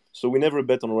 10. So we never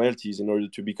bet on royalties in order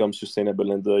to become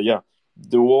sustainable. And the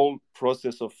whole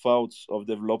process of thoughts of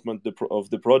development of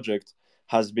the project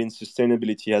has been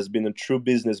sustainability, has been a true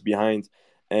business behind,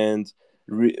 and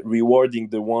rewarding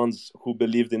the ones who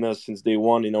believed in us since day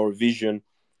one, in our vision,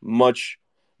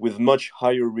 with much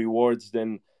higher rewards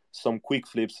than some quick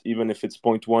flips, even if it's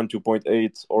 0.1 to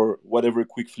 0.8 or whatever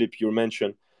quick flip you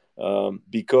mentioned,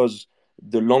 because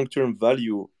the long-term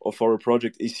value of our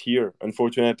project is here.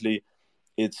 Unfortunately,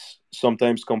 it's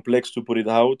sometimes complex to put it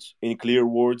out in clear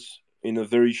words, in a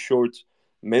very short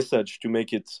message, to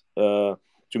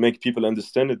make people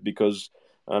understand it, because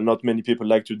not many people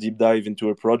like to deep dive into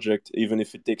a project, even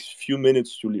if it takes few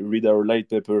minutes to read our light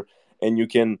paper, and you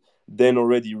can then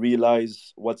already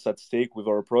realize what's at stake with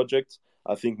our project.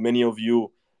 I think many of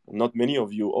you, not many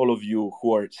of you, all of you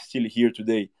who are still here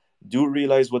today, do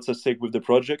realize what's at stake with the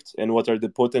project and what are the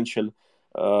potential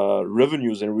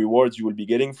revenues and rewards you will be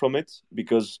getting from it.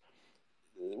 Because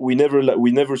we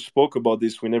never spoke about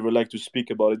this. We never like to speak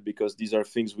about it, because these are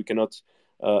things we cannot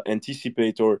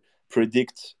anticipate or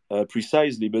predict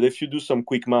precisely. But if you do some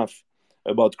quick math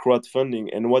about crowdfunding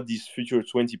and what these future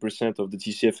 20% of the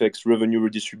TCFX revenue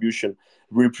redistribution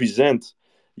represent,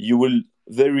 you will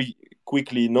very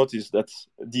quickly notice that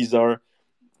these are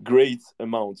great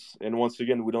amounts. And once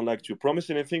again, we don't like to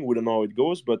promise anything. We don't know how it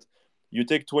goes, but you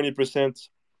take 20%.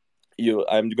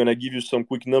 I'm gonna give you some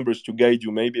quick numbers to guide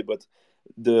you, maybe, but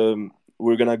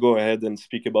we're gonna go ahead and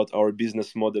speak about our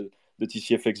business model, the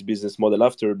TCFX business model,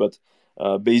 after. But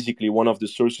basically, one of the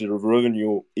sources of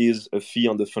revenue is a fee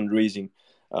on the fundraising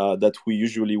that we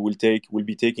usually will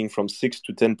be taking from 6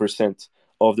 to 10%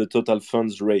 of the total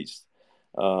funds raised.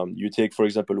 You take, for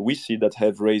example, we see that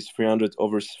have raised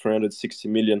over 360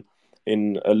 million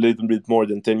in a little bit more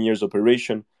than 10 years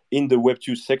operation in the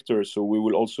Web2 sector. So we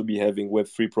will also be having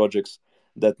Web3 projects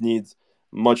that need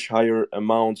much higher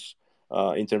amounts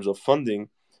in terms of funding.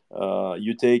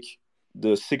 You take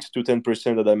the 6 to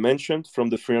 10% that I mentioned from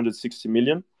the 360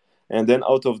 million, and then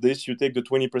out of this, you take the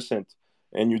 20%,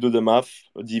 and you do the math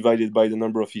divided by the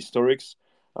number of historics.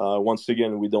 Once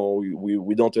again, we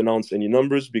don't announce any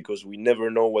numbers, because we never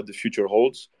know what the future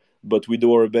holds, but we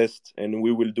do our best, and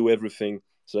we will do everything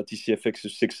so that TCFX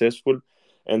is successful,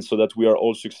 and so that we are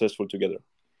all successful together.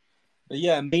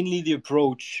 Yeah, mainly the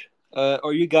approach.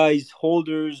 Are you guys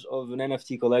holders of an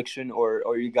NFT collection, or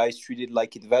are you guys treated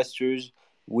like investors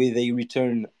with a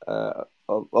return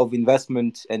of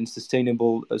investment and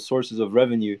sustainable sources of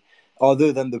revenue,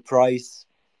 other than the price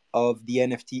of the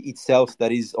NFT itself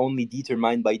that is only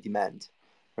determined by demand,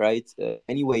 right?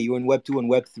 Anyway, you're in Web 2 and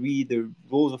Web 3, the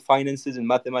rules of finances and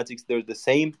mathematics, they're the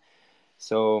same.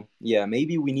 So, yeah,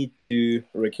 maybe we need to.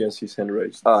 Ricky has his hand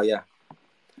raised. Oh, yeah.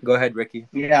 Go ahead, Ricky.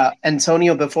 Yeah,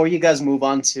 Antonio, before you guys move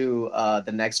on to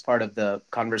the next part of the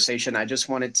conversation, I just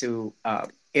wanted to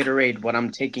iterate what I'm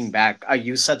taking back.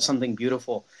 You said something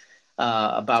beautiful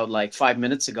about like 5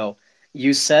 minutes ago.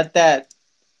 You said that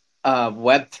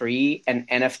Web3 and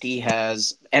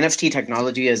NFT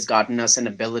technology has gotten us an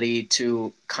ability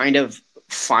to kind of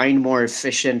find more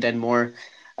efficient and more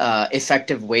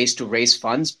effective ways to raise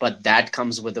funds, but that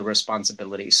comes with a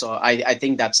responsibility. So I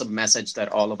think that's a message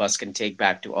that all of us can take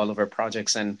back to all of our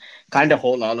projects and kind of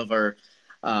hold all of our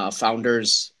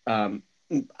founders.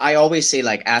 I always say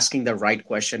like asking the right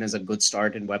question is a good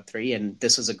start in Web3, and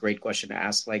this is a great question to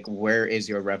ask. Like, where is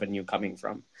your revenue coming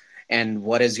from? And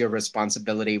what is your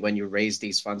responsibility when you raise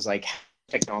these funds? Like,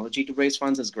 technology to raise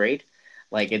funds is great.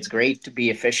 Like, it's great to be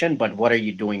efficient, but what are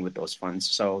you doing with those funds?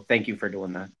 So thank you for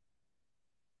doing that.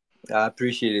 I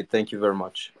appreciate it. Thank you very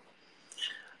much.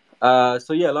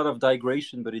 So yeah, a lot of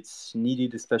digression, but it's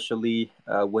needed, especially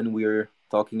when we're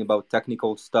talking about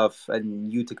technical stuff and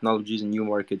new technologies and new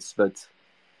markets. But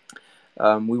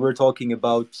we were talking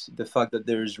about the fact that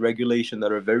there's regulation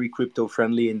that are very crypto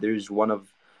friendly, and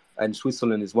and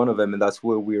Switzerland is one of them, and that's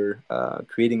where we're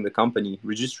creating the company,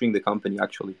 registering the company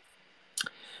actually.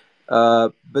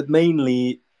 But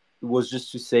mainly, it was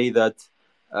just to say that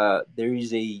there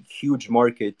is a huge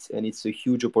market and it's a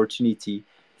huge opportunity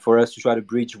for us to try to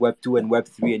bridge Web 2 and Web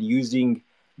 3 and using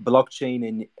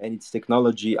blockchain and its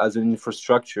technology as an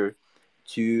infrastructure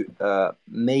to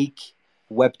make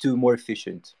Web 2 more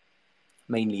efficient.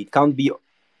 Mainly, it can't be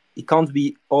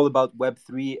all about Web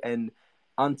 3 and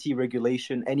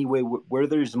anti-regulation. Anyway, where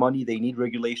there's money, they need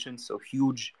regulation. So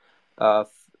huge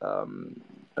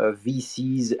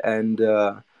VCs and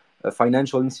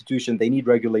financial institutions, they need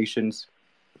regulations.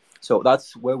 So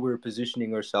that's where we're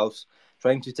positioning ourselves,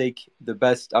 trying to take the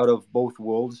best out of both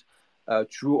worlds,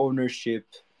 true ownership,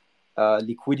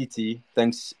 liquidity,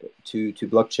 thanks to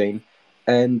blockchain,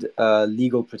 and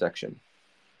legal protection.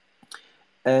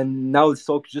 And now let's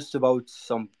talk just about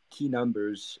some key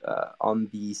numbers on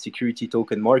the security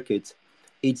token market.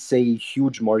 It's a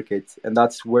huge market, and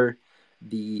that's where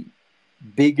the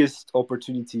biggest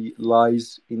opportunity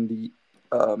lies in the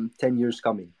 10 years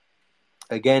coming.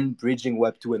 Again, bridging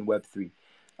Web 2 and Web 3.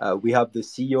 We have the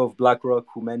CEO of BlackRock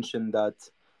who mentioned that,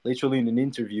 literally in an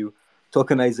interview,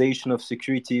 tokenization of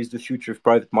security is the future of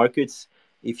private markets.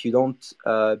 If you don't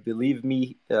believe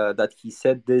me that he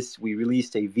said this, we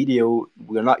released a video.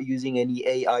 We're not using any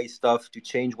AI stuff to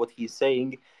change what he's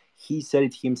saying. He said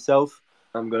it himself.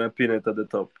 I'm gonna pin it at the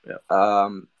top. Yeah.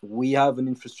 We have an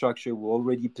infrastructure. We're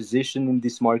already positioned in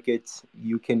this market.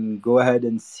 You can go ahead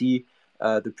and see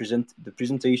the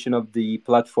presentation of the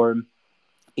platform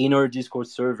in our Discord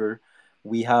server.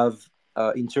 We have,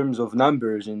 in terms of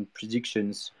numbers and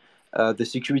predictions, the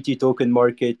security token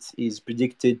market is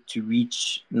predicted to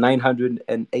reach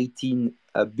 $918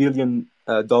 billion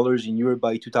in Europe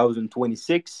by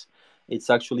 2026. It's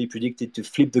actually predicted to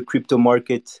flip the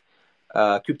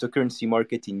cryptocurrency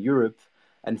market in Europe.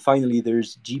 And finally,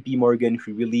 there's JP Morgan,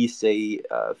 who released a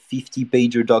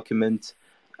 50-pager document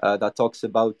that talks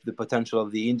about the potential of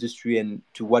the industry and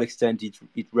to what extent it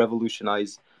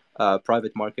revolutionized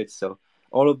private markets. So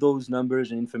all of those numbers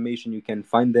and information, you can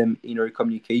find them in our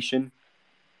communication.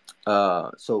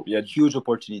 So yeah, huge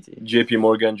opportunity. JP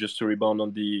Morgan, just to rebound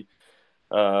on the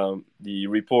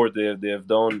report they have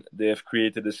done, they have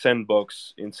created a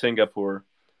sandbox in Singapore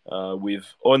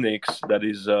with Onyx, that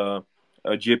is a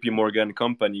JP Morgan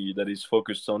company that is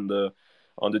focused on the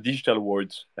digital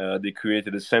world. They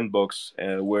created a sandbox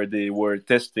where they were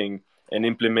testing and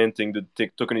implementing the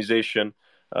tokenization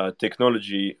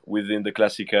technology within the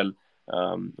classical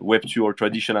Web 2 or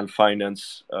traditional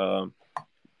finance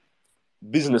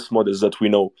business models that we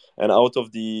know. And out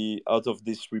of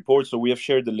this report, so we have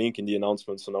shared the link in the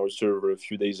announcements on our server a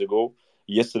few days ago,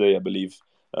 yesterday I believe.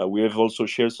 We have also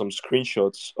shared some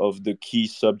screenshots of the key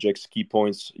subjects, key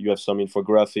points. You have some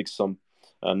infographics, some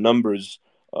numbers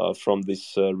from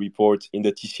this report in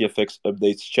the TCFX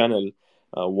updates channel.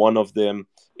 One of them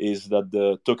is that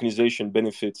the tokenization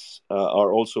benefits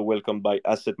are also welcomed by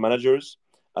asset managers,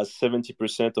 as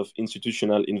 70% of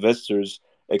institutional investors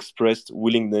expressed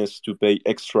willingness to pay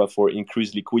extra for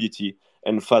increased liquidity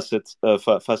and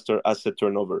faster asset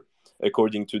turnover.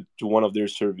 according to one of their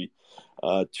survey.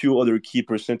 Two other key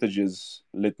percentages,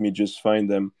 let me just find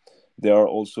them. They are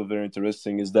also very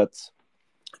interesting, is that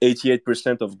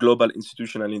 88% of global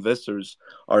institutional investors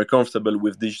are comfortable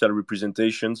with digital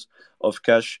representations of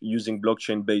cash using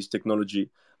blockchain based technology,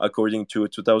 according to a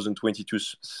 2022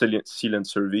 Sealant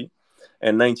survey.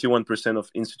 And 91%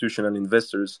 of institutional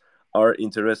investors are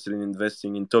interested in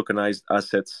investing in tokenized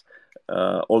assets,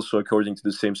 also according to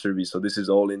the same survey. So, this is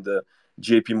all in the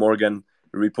JP Morgan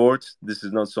report. This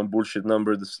is not some bullshit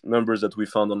numbers that we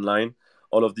found online.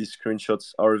 All of these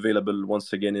screenshots are available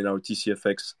once again in our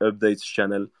TCFX updates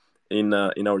channel in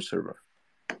our server.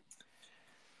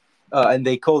 And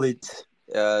they call it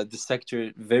the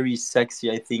sector very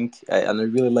sexy, I think, and I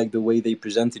really like the way they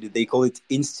presented it. They call it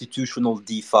institutional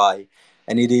DeFi,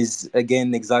 and it is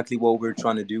again exactly what we're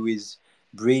trying to do: is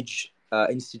bridge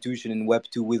institution in Web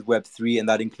 2 with Web 3, and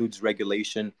that includes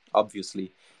regulation,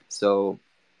 obviously. So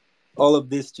all of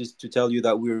this just to tell you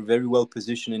that we're very well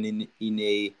positioned in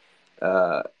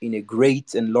a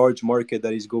great and large market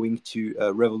that is going to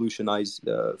revolutionize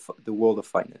the world of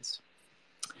finance.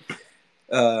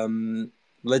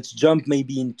 Let's jump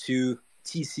maybe into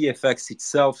TCFX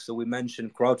itself. So we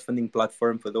mentioned crowdfunding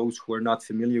platform. For those who are not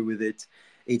familiar with it,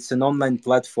 it's an online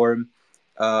platform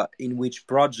in which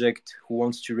project who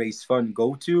wants to raise fund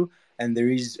go to, and there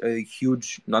is a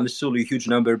huge, not necessarily a huge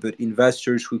number, but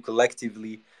investors who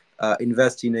collectively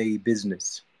invest in a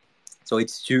business. So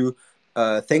it's to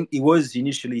it was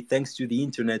initially thanks to the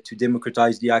internet to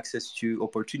democratize the access to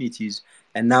opportunities,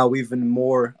 and now even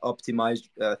more optimized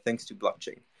thanks to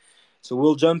blockchain. So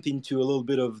we'll jump into a little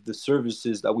bit of the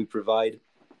services that we provide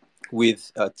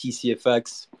with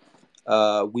TCFX.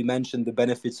 We mentioned the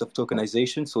benefits of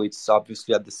tokenization, so it's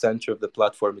obviously at the center of the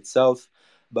platform itself,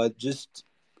 but just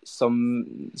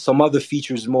some other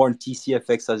features more on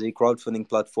TCFX as a crowdfunding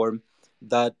platform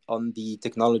that on the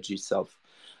technology itself.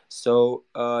 So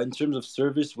in terms of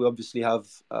service, we obviously have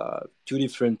two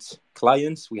different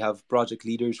clients. We have project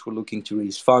leaders who are looking to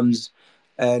raise funds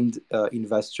and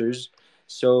investors.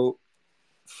 So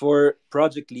for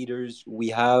project leaders, we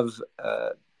have a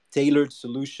tailored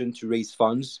solution to raise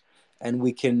funds, and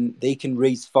they can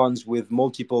raise funds with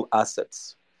multiple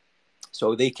assets.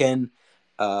 So they can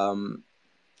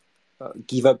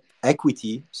give up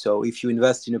equity. So if you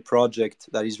invest in a project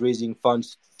that is raising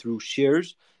funds through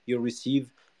shares, you'll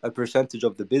receive a percentage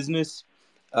of the business.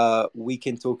 We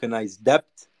can tokenize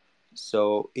debt.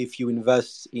 So if you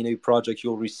invest in a project,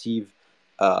 you'll receive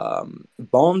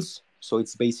bonds. So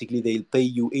it's basically they'll pay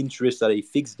you interest at a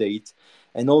fixed date.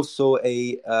 And also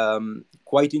a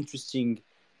quite interesting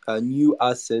new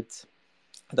asset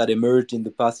that emerged in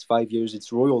the past 5 years,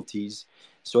 it's royalties.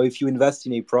 So if you invest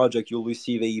in a project, you'll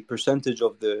receive a percentage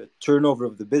of the turnover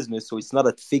of the business. So it's not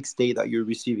a fixed date that you're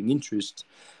receiving interest,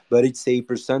 but it's a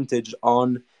percentage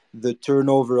on the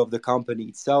turnover of the company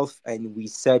itself. And we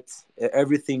set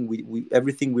everything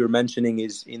everything we're mentioning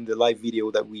is in the live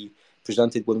video that we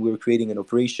presented when we were creating an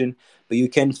operation. But you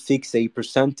can fix a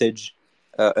percentage,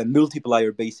 a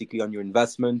multiplier basically on your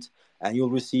investment, and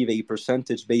you'll receive a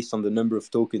percentage based on the number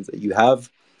of tokens that you have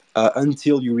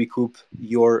until you recoup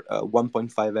your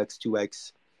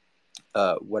 1.5x,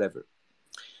 2x, whatever.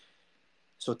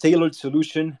 So tailored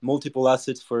solution, multiple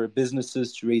assets for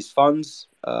businesses to raise funds,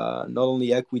 not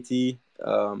only equity,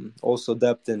 also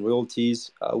debt and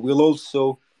royalties. We'll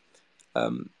also,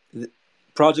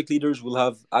 project leaders will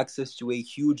have access to a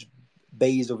huge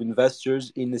base of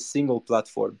investors in a single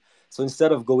platform. So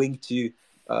instead of going to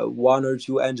one or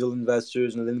two angel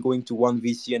investors and then going to one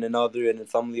VC and another and a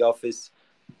family office,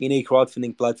 in a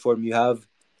crowdfunding platform, you have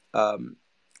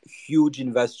huge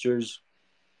investors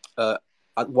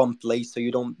at one place, so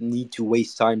you don't need to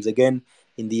waste times. Again,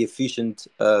 in the efficient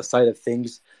side of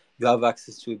things, you have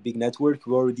access to a big network.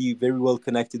 We're already very well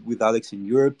connected with Alex in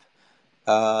Europe.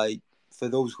 For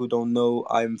those who don't know,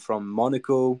 I'm from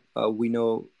Monaco. We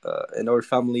know, and our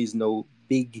families know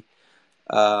big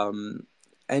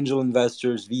angel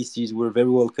investors, VCs. We're very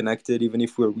well connected, even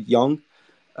if we're young.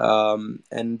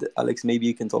 And Alex, maybe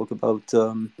you can talk about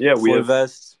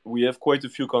we have quite a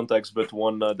few contacts, but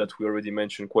one that we already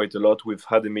mentioned quite a lot. We've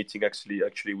had a meeting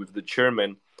actually with the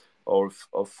chairman of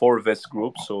Forvest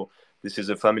Group. So this is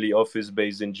a family office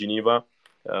based in Geneva.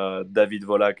 David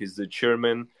Volak is the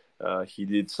chairman. He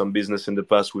did some business in the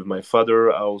past with my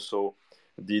father. I also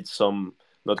did some,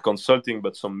 not consulting,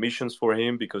 but some missions for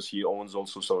him because he owns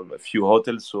also a few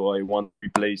hotels. So I want to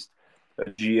replace a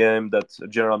GM, that a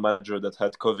general manager that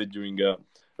had COVID during a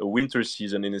winter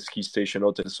season in a ski station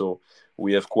hotel. So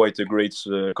we have quite a great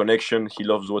connection. He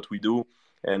loves what we do.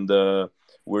 And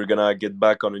we're going to get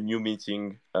back on a new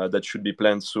meeting that should be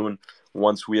planned soon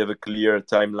once we have a clear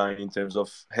timeline in terms of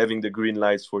having the green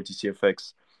lights for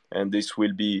TCFX. And this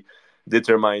will be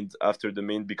determined after the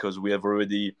mint, because we have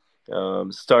already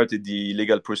started the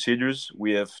legal procedures.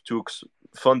 We have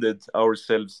funded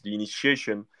ourselves the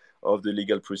initiation of the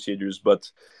legal procedures,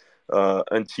 but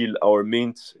until our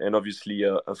mint and obviously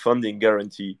a funding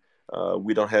guarantee,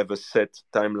 we don't have a set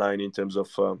timeline in terms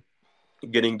of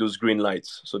getting those green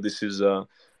lights. So this is a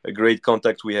great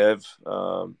contact we have,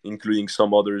 including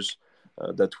some others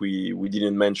that we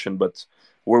didn't mention, but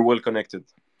we're well connected.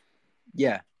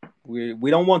 Yeah, we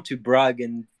don't want to brag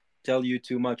and tell you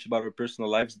too much about our personal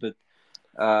lives, but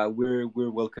we're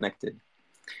well connected.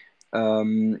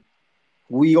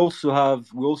 We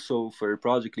also for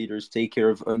project leaders take care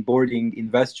of onboarding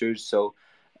investors. So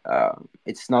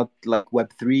it's not like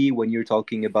Web3 when you're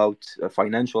talking about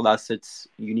financial assets.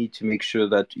 You need to make sure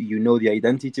that you know the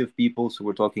identity of people. So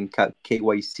we're talking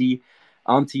KYC,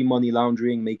 anti-money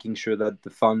laundering, making sure that the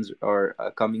funds are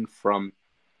coming from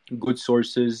good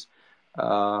sources.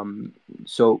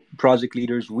 So project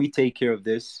leaders, we take care of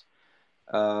this.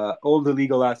 All the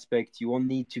legal aspects, you won't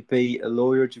need to pay a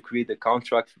lawyer to create a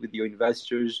contract with your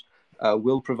investors.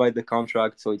 We'll provide the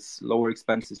contract, so it's lower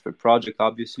expenses for project,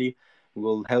 obviously.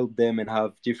 We'll help them and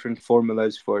have different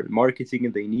formulas for marketing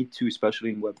if they need to,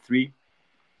 especially in Web3.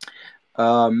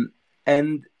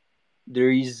 And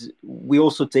we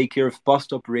also take care of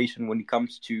post operation when it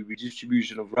comes to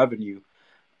redistribution of revenue.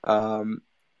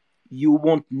 You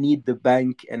won't need the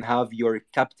bank and have your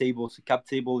cap table. So cap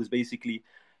table is basically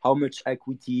how much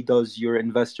equity does your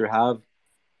investor have.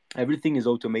 Everything is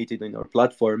automated in our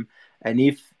platform. And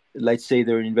if, let's say,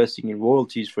 they're investing in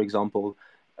royalties, for example,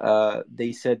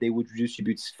 they said they would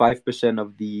distribute 5%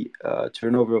 of the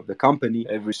turnover of the company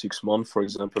every 6 months, for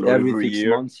example, or every 6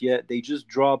 year. months. Yeah, they just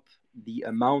drop the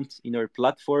amount in our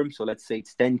platform. So let's say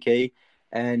it's 10K,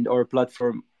 and our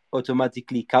platform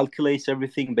automatically calculates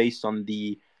everything based on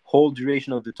the whole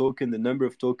duration of the token, the number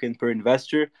of token per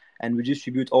investor, and we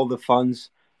distribute all the funds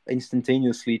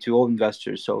instantaneously to all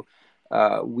investors. So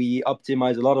we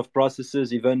optimize a lot of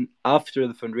processes even after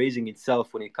the fundraising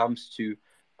itself when it comes to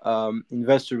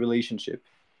investor relationship.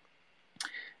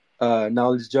 Now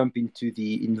let's jump into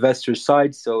the investor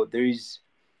side. So there is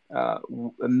a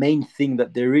main thing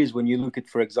that there is when you look at,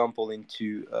 for example,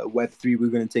 into Web3. We're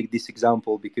going to take this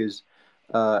example because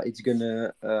it's going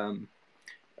to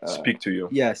speak to you.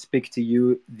 Yeah, speak to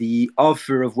you. The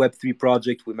offer of Web3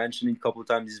 project, we mentioned it a couple of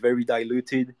times, is very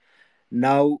diluted.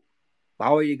 Now,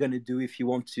 how are you going to do if you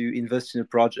want to invest in a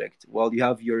project? Well, you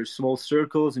have your small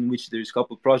circles in which there's a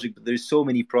couple of projects, but there's so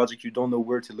many projects you don't know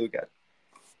where to look at.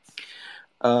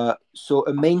 So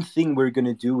a main thing we're going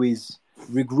to do is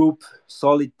regroup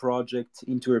solid projects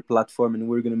into our platform, and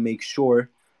we're going to make sure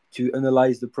to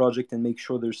analyze the project and make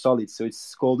sure they're solid. So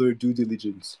it's called our due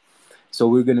diligence. So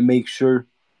we're going to make sure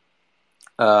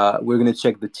we're going to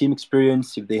check the team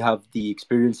experience, if they have the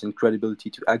experience and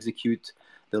credibility to execute.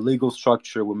 The legal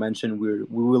structure we mentioned, we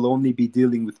will only be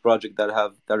dealing with projects that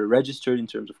are registered in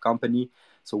terms of company.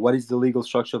 So what is the legal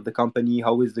structure of the company?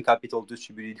 How is the capital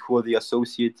distributed? Who are the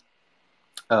associates?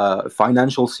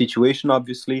 Financial situation,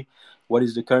 obviously. What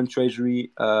is the current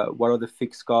treasury? What are the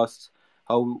fixed costs?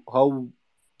 How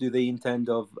do they intend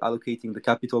of allocating the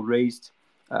capital raised?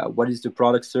 What is the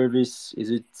product service?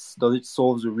 Does it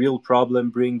solve a real problem,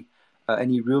 bring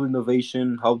any real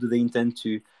innovation? How do they intend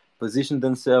to position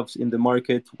themselves in the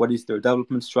market? What is their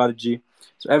development strategy?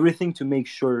 So everything to make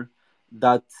sure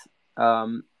that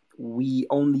we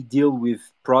only deal with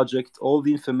project. All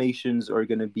the informations are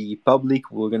going to be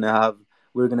public. We're going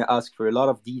to ask for a lot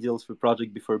of details for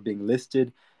project before being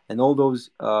listed, and all those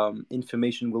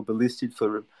information will be listed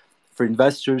for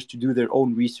investors to do their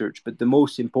own research. But the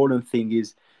most important thing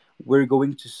is we're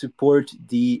going to support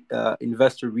the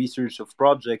investor research of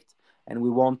project, and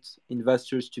we want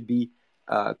investors to be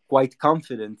quite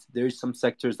confident. There's some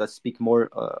sectors that speak more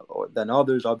than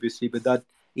others, obviously, but that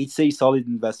it's a solid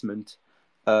investment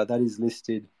that is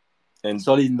listed, and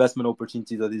solid investment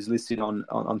opportunity that is listed on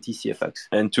TCFX.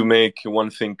 And to make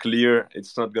one thing clear,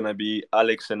 it's not going to be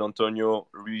Alex and Antonio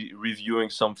reviewing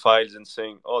some files and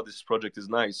saying, "Oh, this project is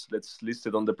nice. Let's list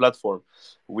it on the platform."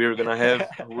 We're gonna have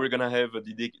a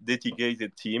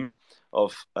dedicated team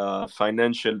of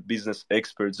financial business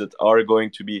experts that are going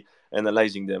to be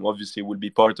analyzing them. Obviously, we'll be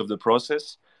part of the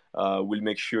process. We'll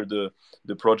make sure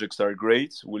the projects are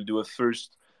great. We'll do a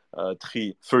first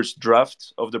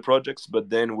draft of the projects, but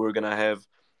then we're gonna have,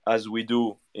 as we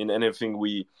do in anything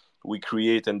we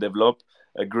create and develop,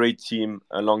 a great team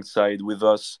alongside with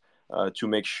us to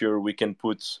make sure we can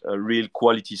put a real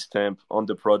quality stamp on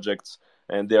the projects,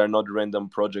 and they are not random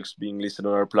projects being listed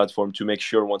on our platform, to make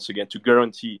sure, once again, to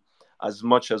guarantee as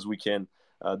much as we can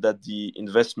that the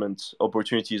investment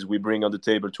opportunities we bring on the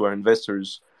table to our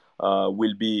investors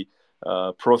will be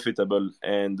profitable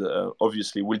and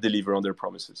obviously will deliver on their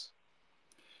promises.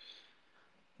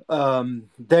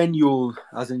 Then you'll,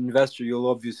 as an investor, you'll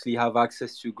obviously have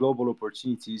access to global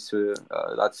opportunities. So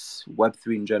that's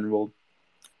Web3 in general.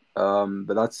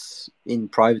 But that's in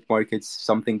private markets,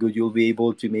 something good. You'll be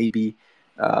able to maybe,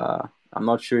 I'm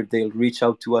not sure if they'll reach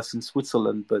out to us in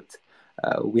Switzerland, but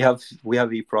we have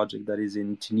a project that is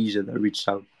in Tunisia that reached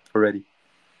out already.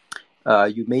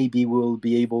 You maybe will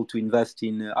be able to invest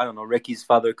in, I don't know, Reki's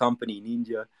father company in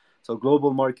India. So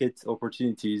global market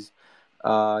opportunities.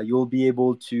 You'll be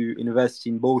able to invest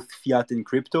in both fiat and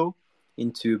crypto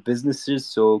into businesses.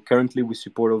 So currently we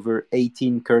support over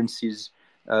 18 currencies,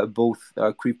 both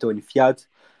crypto and fiat.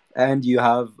 And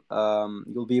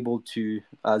you'll be able to,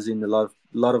 as in a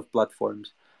lot of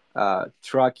platforms,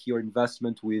 track your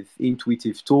investment with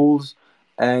intuitive tools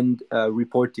and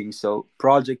reporting. So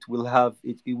project will have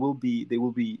it will be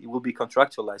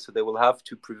contractualized. So they will have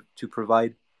to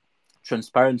provide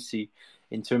transparency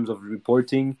in terms of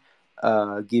reporting,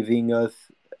 giving us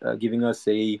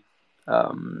a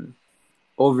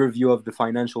overview of the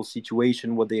financial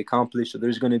situation, what they accomplished. So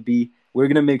we're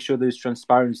going to make sure there's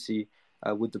transparency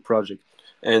with the project.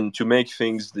 And to make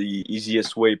things the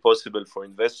easiest way possible for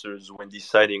investors when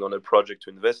deciding on a project to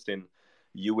invest in,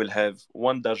 you will have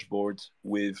one dashboard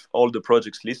with all the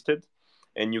projects listed,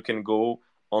 and you can go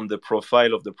on the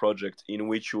profile of the project, in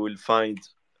which you will find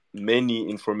many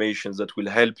informations that will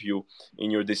help you in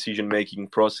your decision-making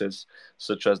process,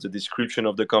 such as the description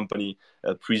of the company,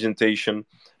 presentation,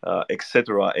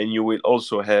 etc. And you will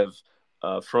also have,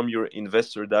 from your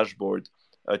investor dashboard,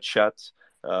 a chat.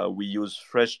 We use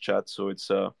Fresh Chat, so it's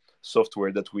a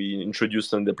software that we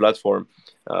introduced on the platform,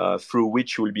 through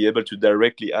which you will be able to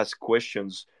directly ask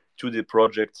questions to the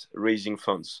project raising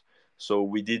funds. So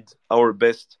we did our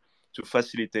best to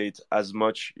facilitate as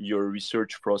much your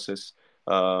research process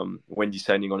when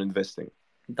deciding on investing.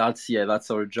 That's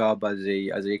our job as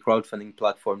a crowdfunding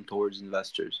platform towards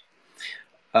investors.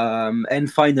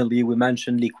 And finally, we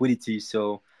mentioned liquidity.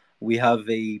 So we have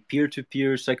a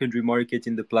peer-to-peer secondary market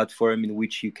in the platform in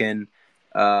which you can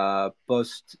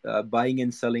post buying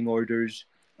and selling orders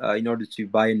in order to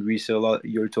buy and resell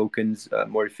your tokens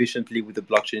more efficiently. With the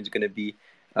blockchain, it's going to be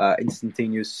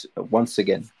instantaneous once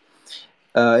again.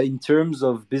 In terms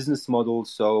of business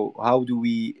models, so how do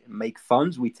we make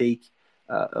funds? We take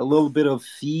a little bit of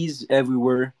fees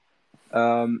everywhere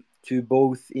to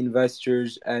both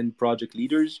investors and project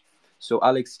leaders. So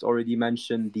Alex already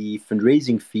mentioned the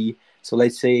fundraising fee. So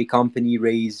let's say a company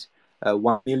raise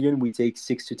 1 million, we take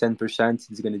 6 to 10%.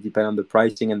 It's going to depend on the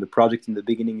pricing and the project. In the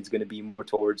beginning, it's going to be more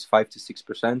towards 5 to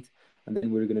 6%. And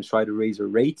then we're going to try to raise our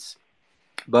rates.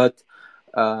 But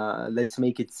let's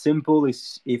make it simple.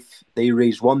 If they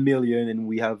raise 1 million and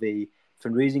we have a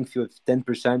fundraising fee of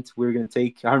 10%, we're going to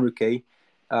take 100K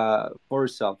for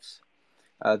ourselves.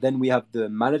 Then we have the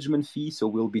management fee. So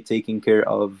we'll be taking care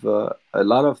of a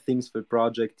lot of things for the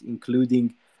project,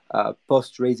 including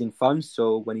post-raising funds.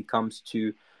 So when it comes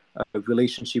to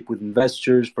relationship with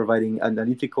investors, providing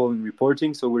analytical and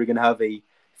reporting. So we're going to have a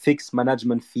fixed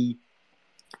management fee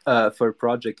for a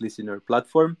project listed in our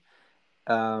platform.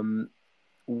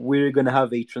 We're going to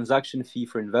have a transaction fee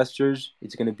for investors.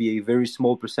 It's going to be a very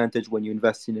small percentage. When you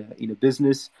invest in a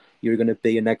business, you're going to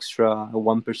pay an extra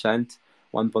 1%,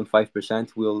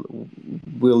 1.5%.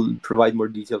 We'll provide more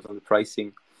details on the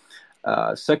pricing.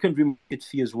 Secondary market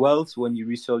fee as well. So when you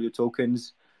resell your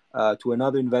tokens to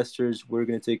another investors, we're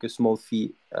going to take a small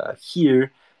fee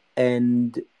here,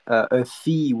 and a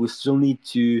fee. We still need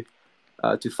to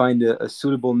find a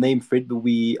suitable name for it, but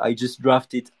I just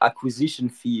drafted acquisition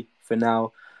fee for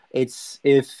now. It's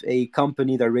if a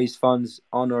company that raised funds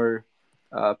on our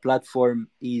platform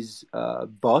is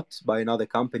bought by another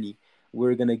company,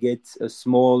 we're going to get a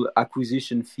small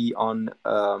acquisition fee on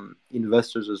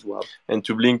investors as well. And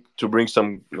to bring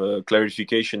some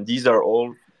clarification, these are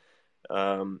all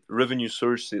revenue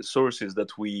sources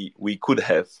that we could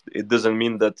have. It doesn't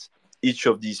mean that each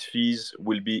of these fees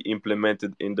will be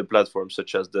implemented in the platform,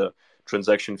 such as the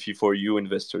transaction fee for you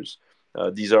investors.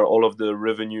 These are all of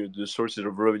the sources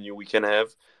of revenue we can have.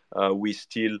 We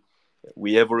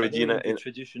have already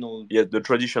the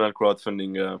traditional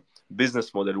crowdfunding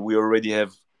business model. We already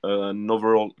have an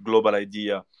overall global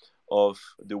idea of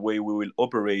the way we will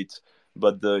operate,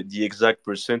 but the exact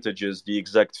percentages, the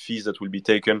exact fees that will be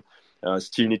taken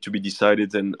still need to be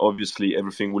decided, and obviously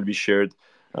everything will be shared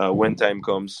when time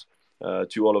comes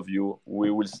to all of you.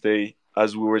 We will stay,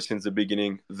 as we were since the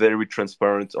beginning, very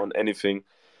transparent on anything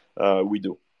we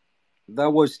do.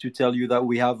 that was to tell you that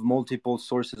we have multiple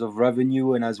sources of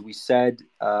revenue, and as we said,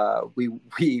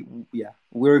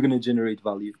 we're going to generate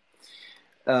value.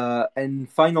 And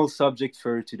final subject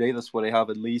for today, that's what I have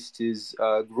at least, is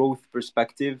growth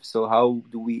perspective. So how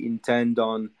do we intend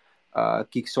on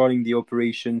kickstarting the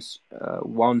operations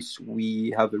once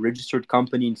we have a registered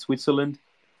company in Switzerland?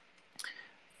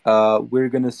 So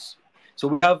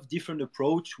we have different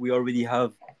approach. We already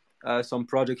have some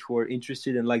projects who are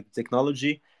interested in like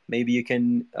technology. Maybe you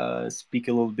can speak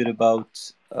a little bit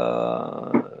about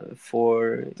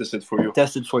for Tested for you.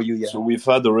 Tested for you, yeah. So we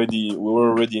were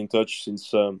already in touch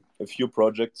since a few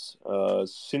projects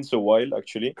since a while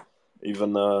actually,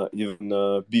 even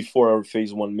before our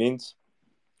phase 1 mint.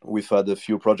 We've had a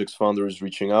few projects founders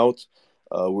reaching out.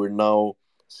 We're now,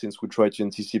 since we try to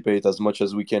anticipate as much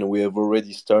as we can, we have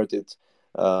already started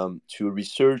to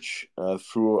research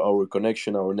through our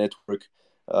connection, our network,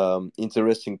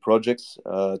 interesting projects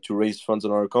to raise funds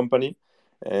on our company.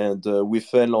 And we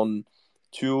fell on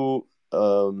two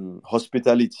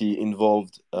hospitality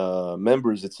involved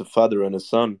members. It's a father and a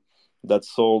son that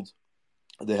sold.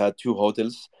 They had 2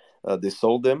 hotels. They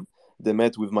sold them. They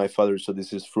met with my father, so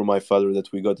this is through my father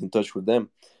that we got in touch with them.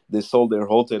 They sold their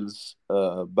hotels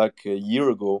back a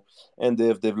year ago, and they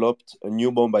have developed a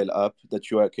new mobile app that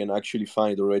you can actually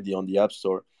find already on the App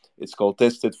Store. It's called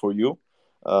Tested for You.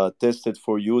 Tested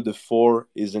for You, the 4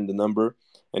 is in the number,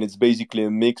 and it's basically a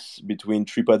mix between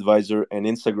TripAdvisor and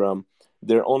Instagram.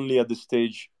 They're only at the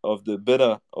stage of the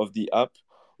beta of the app.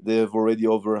 They have already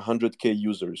over 100K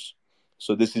users.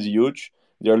 So this is huge.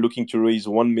 They are looking to raise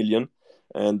 1 million.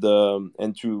 And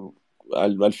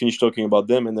I'll finish talking about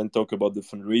them and then talk about the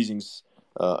fundraisings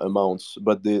amounts.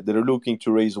 But they're looking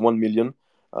to raise 1 million.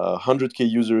 100K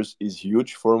users is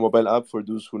huge for a mobile app. For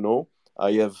those who know,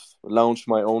 I have launched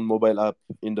my own mobile app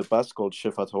in the past called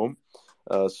Chef at Home.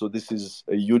 So this is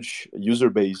a huge user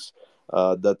base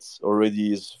that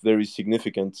already is very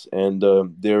significant. And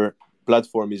their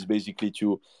platform is basically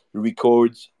to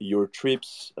record your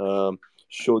trips,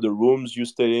 show the rooms you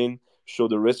stay in, show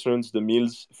the restaurants, the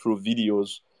meals through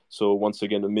videos. So once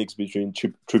again, a mix between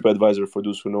TripAdvisor, for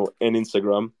those who know, and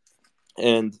Instagram.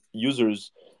 And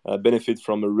users benefit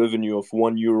from a revenue of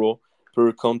 €1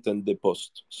 per content they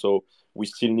post. So we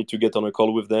still need to get on a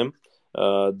call with them.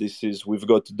 We've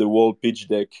got the whole pitch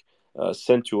deck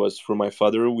sent to us from my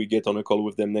father. We get on a call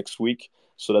with them next week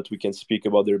so that we can speak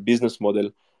about their business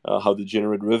model, how they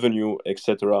generate revenue,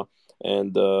 etc.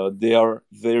 And they are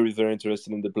very, very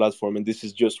interested in the platform. And this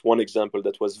is just one example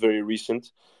that was very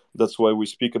recent. That's why we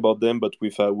speak about them. But we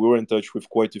were in touch with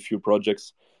quite a few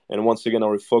projects. And once again,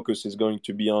 our focus is going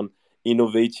to be on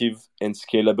innovative and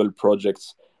scalable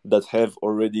projects that have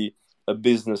already a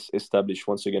business established.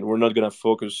 Once again, we're not going to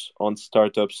focus on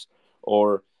startups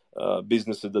or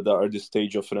businesses that are at the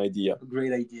stage of an idea.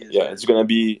 Great ideas. Yeah, it's going to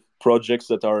be projects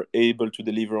that are able to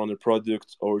deliver on a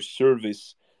product or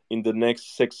service in the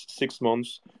next six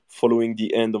months following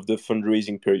the end of the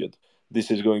fundraising period. This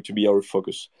is going to be our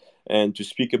focus. And to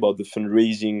speak about the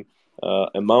fundraising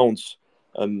amounts,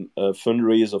 a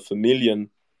fundraise of 1 million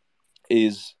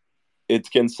it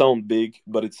can sound big,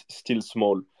 but it's still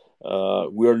small.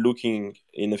 We are looking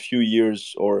in a few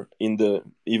years or in the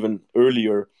even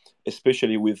earlier,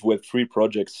 especially with Web3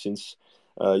 projects, since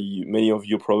many of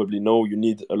you probably know you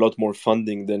need a lot more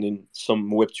funding than in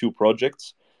some Web2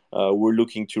 projects. We're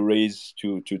looking to raise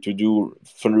to do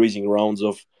fundraising rounds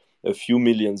of a few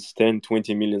millions, 10,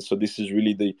 20 million. So this is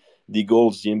really the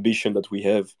goals, the ambition that we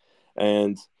have.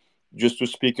 And just to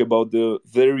speak about the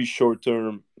very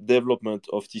short-term development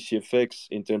of TCFX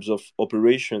in terms of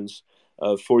operations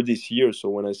for this year. So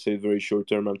when I say very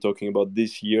short-term, I'm talking about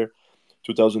this year,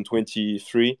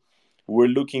 2023. We're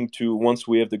looking to, once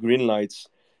we have the green lights,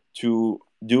 to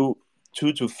do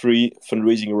 2 to 3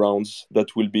 fundraising rounds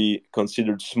that will be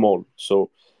considered small. So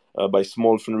by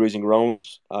small fundraising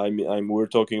rounds, we're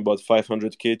talking about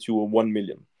 500K to 1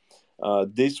 million.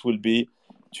 This will be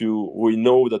we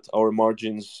know that our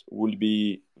margins will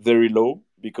be very low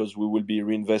because we will be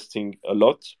reinvesting a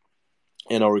lot,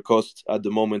 and our costs at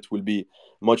the moment will be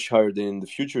much higher than in the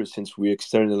future since we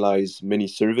externalize many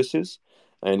services,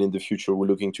 and in the future we're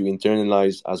looking to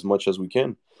internalize as much as we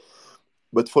can.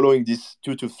 But following these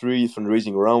 2 to 3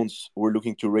 fundraising rounds, we're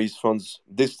looking to raise funds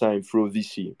this time through a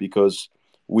VC because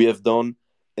we have done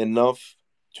enough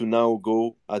to now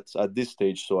go at this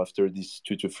stage. So after these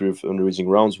 2 to 3 fundraising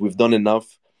rounds, we've done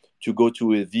enough to go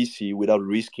to a VC without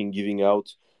risking giving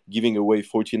away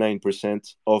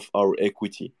 49% of our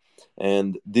equity.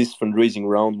 And this fundraising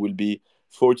round will be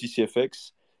for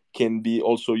TCFX, can be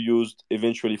also used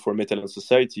eventually for Metal and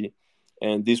Society.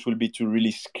 And this will be to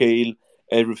really scale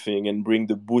everything and bring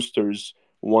the boosters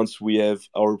once we have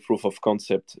our proof of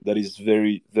concept. That is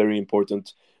very, very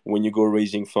important when you go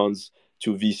raising funds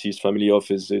to VCs, family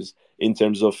offices, in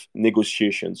terms of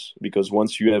negotiations. Because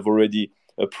once you have already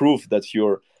a proof that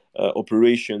your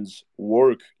operations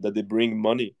work, that they bring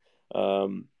money,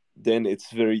 then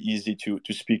it's very easy to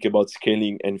speak about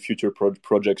scaling and future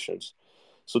projections.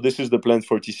 So this is the plan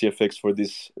for TCFX for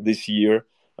this year,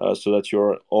 so that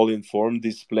you're all informed.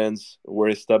 These plans were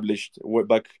established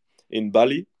back in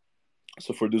Bali.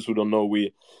 So for those who don't know,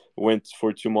 we went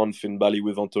for 2 months in Bali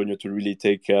with Antonio to really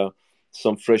take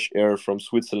some fresh air from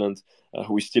Switzerland.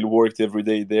 We still worked every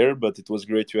day there, but it was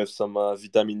great to have some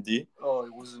vitamin D. Oh,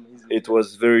 it was amazing. It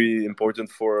was very important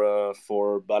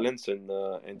for balance and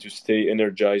to stay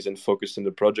energized and focused in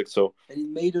the project. So and it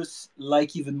made us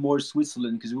like even more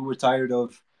Switzerland, because we were tired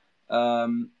of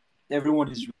everyone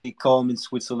is really calm in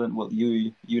Switzerland. Well,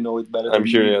 you know it better. I'm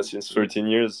here since 13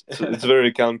 years. So it's a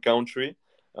very calm country.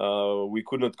 We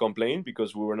could not complain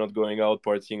because we were not going out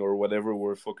partying or whatever. We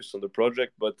were focused on the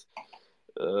project, but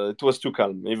it was too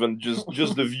calm. Even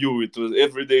just the view, it was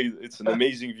every day. It's an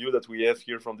amazing view that we have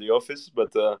here from the office,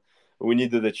 but we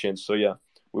needed a change. So yeah,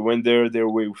 we went there. There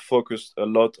we focused a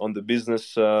lot on the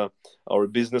business, our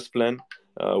business plan.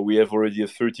 We have already a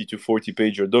 30 to 40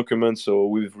 pager document, so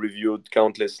we've reviewed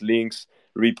countless links,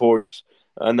 reports,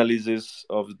 analysis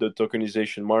of the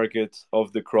tokenization market,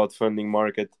 of the crowdfunding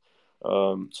market.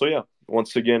 So yeah,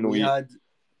 once again, we had,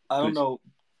 I don't know,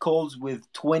 calls with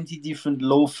 20 different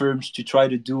law firms to try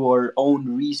to do our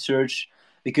own research.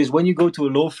 Because when you go to a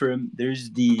law firm,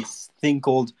 there's this thing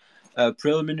called a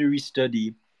preliminary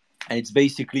study, and it's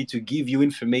basically to give you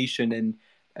information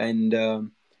and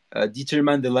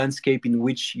determine the landscape in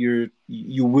which you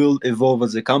will evolve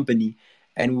as a company.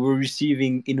 And we were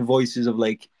receiving invoices of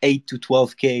like 8 to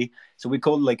 12K. So we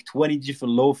called like 20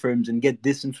 different law firms and get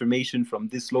this information from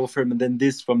this law firm and then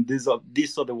this from this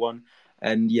other one.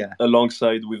 And yeah,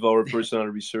 alongside with our personal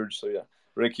research. So yeah,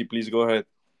 Reki, please go ahead.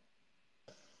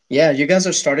 Yeah, you guys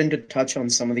are starting to touch on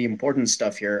some of the important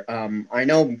stuff here. I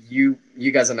know you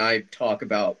guys and I talk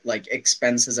about like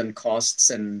expenses and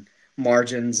costs and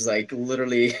margins like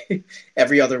literally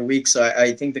every other week. So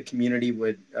I think the community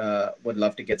would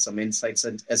love to get some insights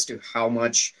as to how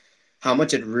much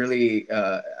it really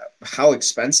how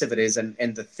expensive it is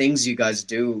and the things you guys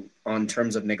do on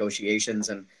terms of negotiations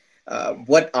and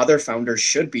what other founders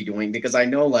should be doing, because I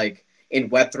know like in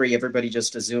Web3, everybody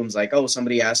just assumes like, oh,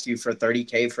 somebody asked you for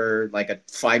 30K for like a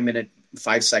 5-minute,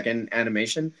 5-second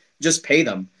animation, just pay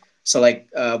them. So like,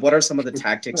 what are some of the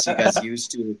tactics you guys use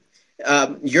to,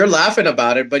 you're laughing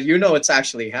about it, but you know, it's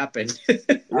actually happened.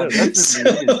 Yeah, So,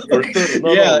 for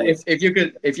sure. yeah.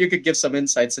 If you could give some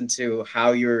insights into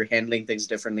how you're handling things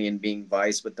differently and being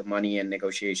wise with the money and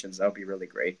negotiations, that would be really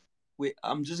great. Wait,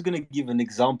 I'm just going to give an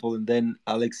example, and then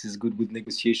Alex is good with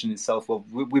negotiation itself. Well,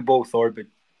 we both are, but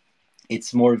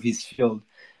it's more of his field.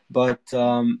 But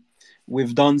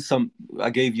we've done some, I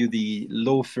gave you the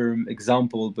law firm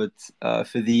example, but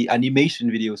for the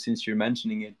animation video, since you're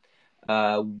mentioning it,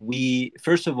 we,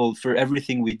 first of all, for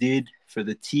everything we did for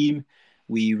the team,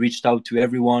 we reached out to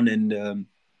everyone and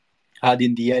had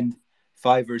in the end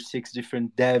 5 or 6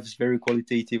 different devs, very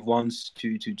qualitative ones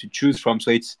to choose from.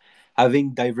 So it's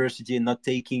having diversity and not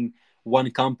taking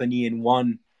one company and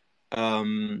one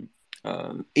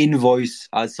invoice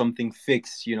as something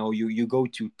fixed. You know, you go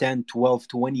to 10, 12,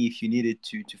 20 if you needed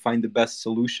to find the best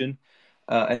solution.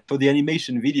 And for the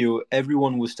animation video,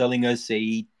 everyone was telling us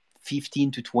a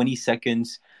 15 to 20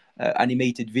 seconds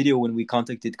animated video. When we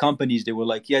contacted companies, they were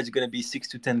like, yeah, it's going to be 6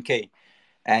 to 10K.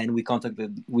 And we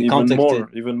contacted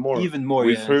even more.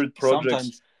 We've heard projects.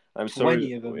 Sometimes I'm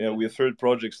sorry. Them, we've heard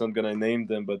projects. Not gonna name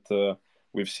them, but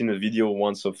we've seen a video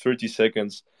once of 30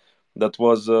 seconds. That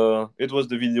was it was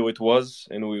the video it was,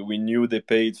 and we knew they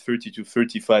paid 30 to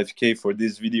 35K for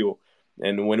this video.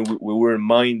 And when we were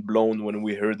mind blown when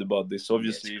we heard about this.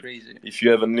 Obviously, if you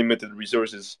have unlimited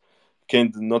resources,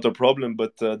 not a problem.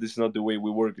 But this is not the way we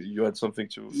work. You had something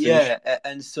to finish. Yeah,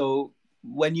 and so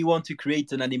when you want to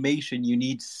create an animation, you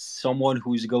need someone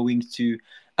who's going to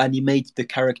animate the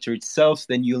character itself.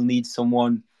 Then you'll need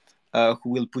someone who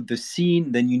will put the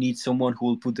scene. Then you need someone who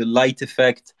will put the light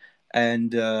effect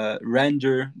and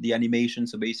render the animation.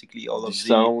 So basically all of the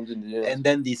sound and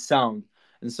then the sound.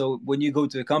 And so when you go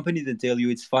to a company, they tell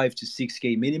you it's 5 to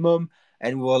 6K minimum.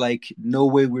 And we were like, no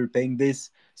way we're paying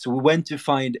this. So we went to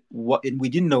find what, and we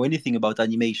didn't know anything about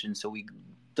animation. So we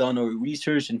done our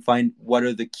research and find what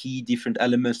are the key different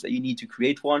elements that you need to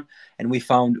create one. And we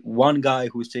found one guy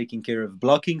who's taking care of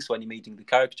blocking, so animating the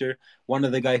character, one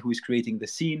other guy who is creating the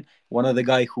scene, one other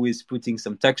guy who is putting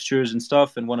some textures and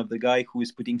stuff, and one of the guy who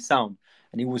is putting sound.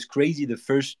 and it was crazy. The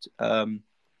first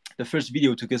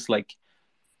video took us like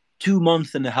 2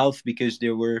 months and a half because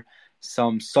there were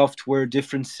some software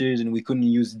differences and we couldn't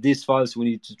use this file, so we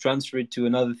needed to transfer it to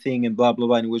another thing and blah blah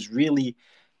blah. And it was really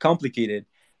complicated.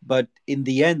 But in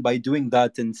the end, by doing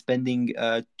that and spending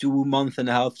 2 months and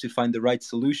a half to find the right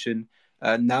solution,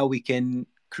 now we can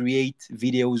create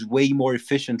videos way more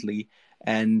efficiently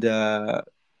and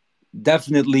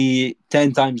definitely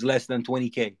 10 times less than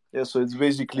 20K. Yeah, so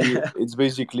it's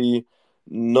basically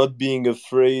not being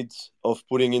afraid of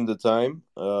putting in the time,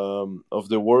 of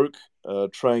the work,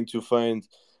 trying to find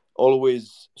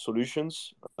always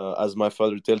solutions. As my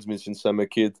father tells me since I'm a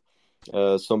kid,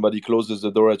 somebody closes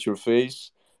the door at your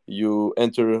face, you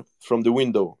enter from the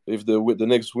window. If the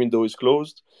next window is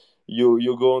closed,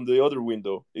 you go on the other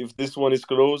window. If this one is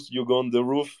closed, you go on the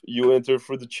roof, you enter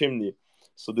through the chimney.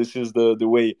 So this is the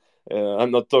way.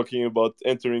 I'm not talking about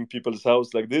entering people's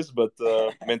house like this, but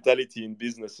mentality in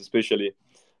business, especially.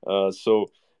 So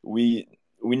we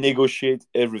we negotiate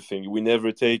everything. We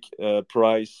never take a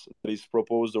price that is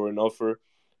proposed or an offer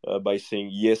by saying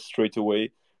yes straight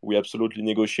away. We absolutely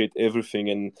negotiate everything,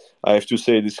 and I have to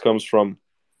say this comes from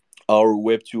our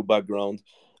Web2 background.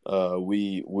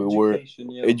 We were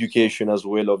education as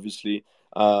well, obviously.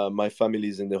 My family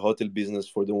is in the hotel business.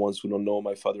 For the ones who don't know,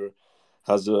 my father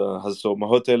has some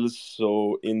hotels.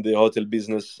 So in the hotel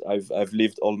business, I've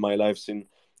lived all my lives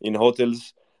in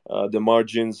hotels. The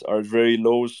margins are very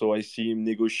low, so I see him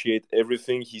negotiate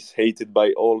everything. He's hated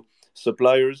by all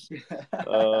suppliers.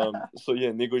 So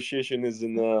yeah, negotiation is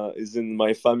in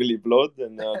my family blood,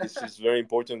 and this is very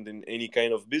important in any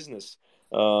kind of business.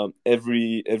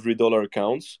 Every dollar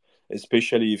counts,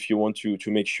 especially if you want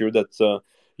to make sure that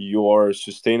you are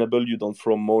sustainable. You don't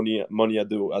throw money at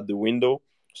the window.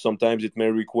 Sometimes it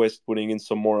may request putting in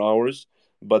some more hours,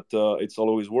 but it's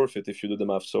always worth it if you do the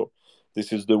math. So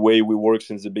this is the way we work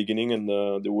since the beginning, and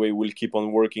the way we'll keep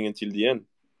on working until the end.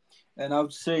 And I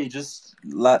would say, just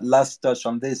last touch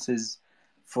on this is,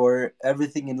 for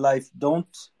everything in life, don't,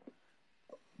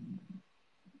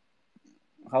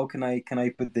 how can I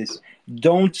put this?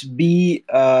 Don't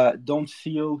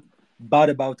feel bad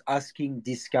about asking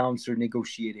discounts or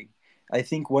negotiating. I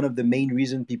think one of the main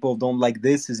reasons people don't like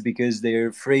this is because they're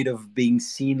afraid of being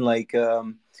seen like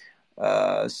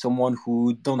someone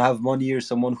who don't have money, or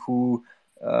someone who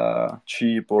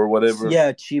Cheap or whatever.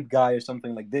 yeah, cheap guy or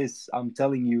something like this. I'm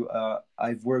telling you,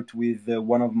 I've worked with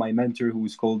one of my mentor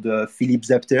who's called Philippe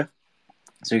Zepter,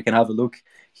 so you can have a look.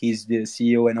 He's the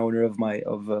CEO and owner of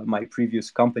my previous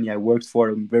company I worked for.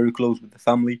 I'm very close with the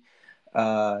family.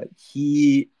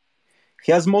 He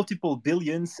has multiple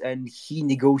billions, and he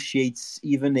negotiates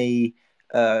even a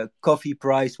coffee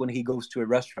price when he goes to a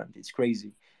restaurant. It's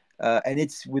crazy. And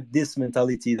it's with this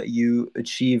mentality that you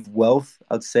achieve wealth,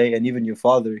 I'd say. And even your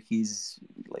father, he's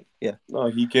like, yeah. No,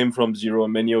 he came from zero.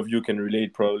 Many of you can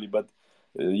relate probably, but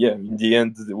yeah, in the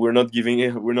end, we're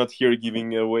not here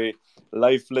giving away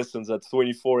life lessons at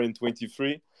 24 and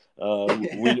 23.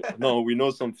 We no, we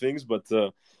know some things, but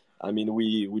I mean,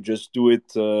 we just do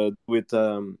it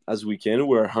as we can.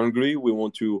 We're hungry. We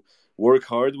want to work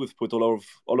hard. We've put all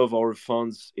of our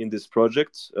funds in this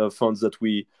project, funds that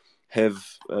we have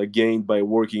gained by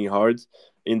working hard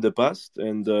in the past,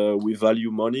 and we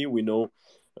value money. We know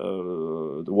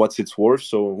what's it's worth.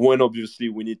 So when obviously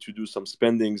we need to do some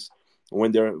spendings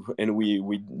when there, and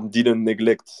we didn't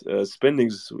neglect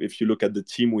spendings. If you look at the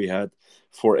team we had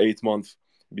for 8 months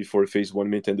before phase one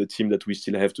meet, and the team that we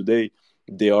still have today,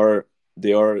 they are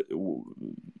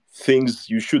things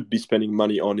you should be spending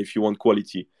money on if you want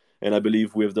quality. And I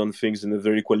believe we have done things in a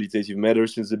very qualitative manner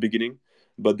since the beginning,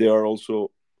 but there are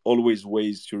also always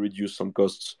ways to reduce some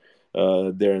costs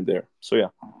there and there. So yeah,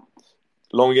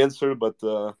 long answer, but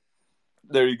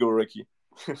there you go, Ricky.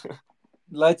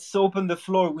 Let's open the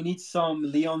floor. We need some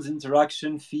Leon's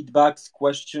interaction, feedbacks,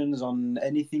 questions on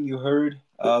anything you heard.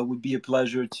 Would be a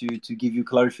pleasure to give you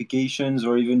clarifications,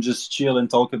 or even just chill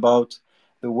and talk about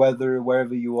the weather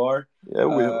wherever you are.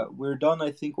 Yeah, we're done,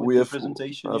 I think, with we the have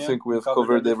presentation. I Yeah, think we we have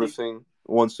covered everything.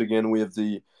 Once again, we have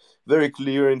the very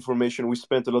clear information. We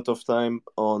spent a lot of time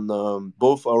on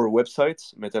both our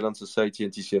websites, Metal Society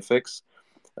and TCFX,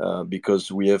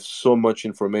 because we have so much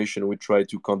information. We try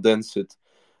to condense it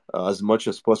as much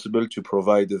as possible to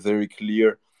provide a very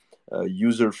clear,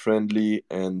 user-friendly,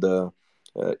 and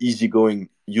easygoing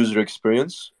user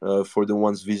experience for the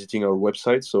ones visiting our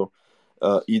website. So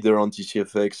either on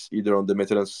TCFX, either on the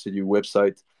Metal Society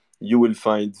website, you will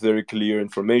find very clear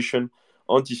information.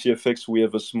 On TCFX, we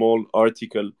have a small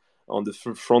article on the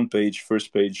front page,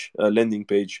 first page, landing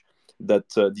page, that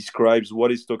describes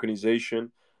what is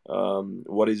tokenization,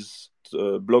 what is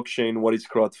blockchain, what is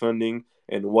crowdfunding,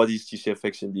 and what is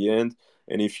TCFX in the end.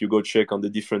 And if you go check on the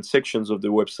different sections of the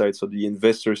website, so the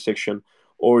investor section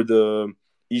or the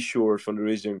issuer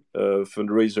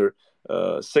fundraiser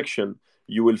section,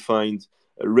 you will find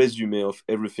a resume of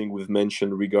everything we've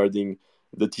mentioned regarding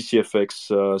the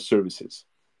TCFX services.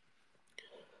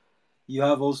 You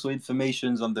have also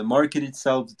information on the market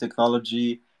itself, the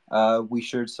technology. We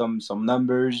shared some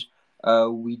numbers.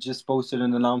 We just posted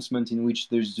an announcement in which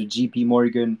there's the JP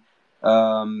Morgan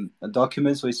a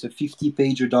document. So it's a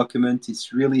 50-pager document.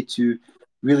 It's really to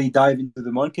really dive into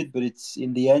the market, but it's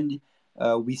in the end,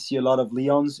 we see a lot of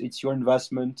Leons. It's your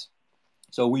investment.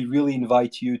 So we really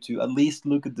invite you to at least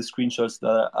look at the screenshots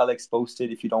that Alex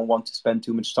posted if you don't want to spend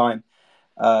too much time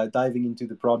diving into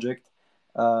the project.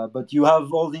 But you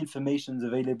have all the information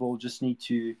available. Just need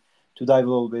to dive a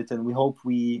little bit, and we hope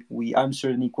we answer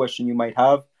any question you might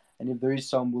have. And if there is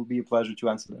some, will be a pleasure to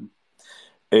answer them.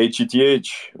 HETH,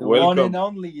 the welcome. one and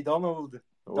only Donald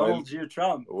J.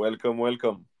 Trump.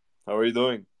 Welcome. How are you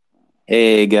doing?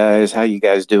 Hey guys, how you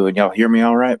guys doing? Y'all hear me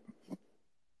all right?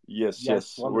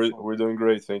 Yes. We're doing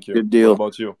great, thank you. Good deal. What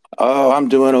about you? Oh, I'm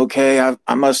doing okay. I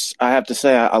have to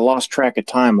say I lost track of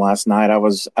time last night. I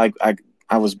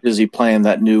was busy playing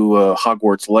that new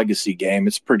Hogwarts Legacy game.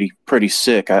 It's pretty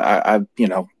sick. I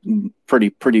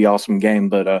pretty awesome game,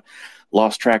 but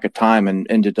lost track of time and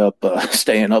ended up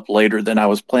staying up later than I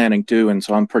was planning to, and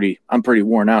so I'm pretty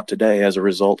worn out today as a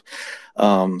result.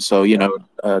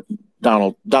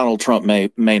 Donald Trump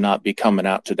may not be coming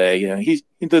out today. You know, he's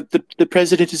the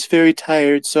president is very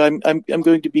tired, so I'm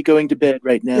going to be going to bed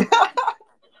right now.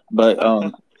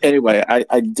 But anyway,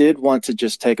 I did want to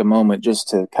just take a moment just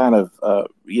to kind of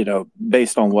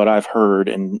based on what I've heard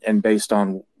and based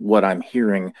on what I'm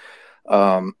hearing,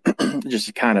 just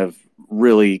to kind of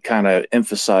really kind of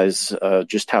emphasize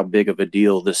just how big of a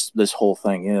deal this whole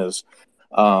thing is.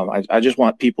 I just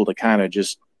want people to kind of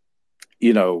just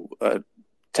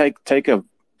take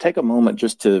a moment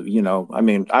just to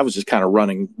I was just kind of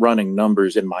running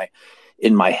numbers in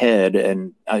my head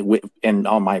and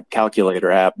on my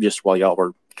calculator app just while y'all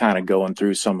were kind of going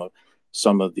through some of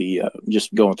the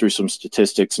just going through some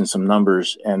statistics and some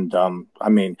numbers, and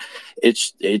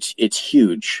it's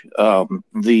huge.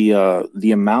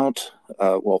 The amount.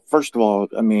 Well, first of all,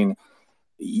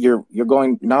 you're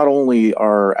going, not only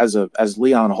are as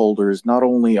Leon holders, not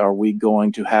only are we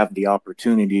going to have the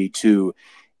opportunity to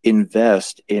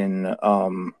invest in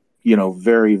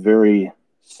very, very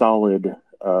solid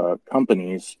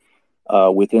companies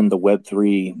within the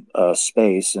Web3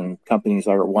 space, and companies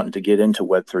that are wanting to get into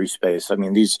Web3 space. I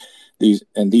mean, these,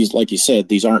 like you said,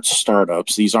 these aren't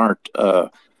startups. These aren't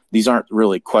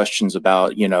really questions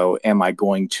about, am I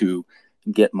going to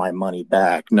get my money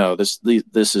back? No, this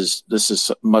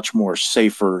is much more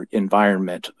safer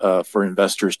environment for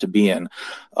investors to be in.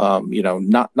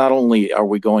 Not only are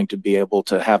we going to be able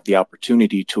to have the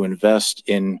opportunity to invest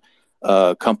in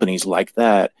companies like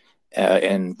that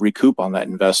and recoup on that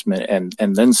investment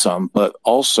and then some, but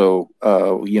also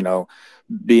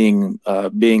being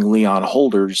Leon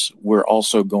holders, we're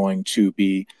also going to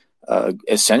be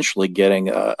essentially getting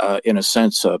in a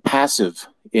sense a passive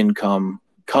income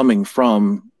coming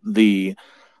from the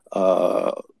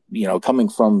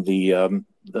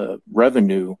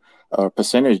revenue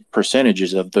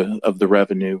percentages of the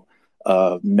revenue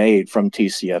made from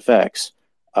TCFX.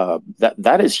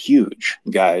 That is huge,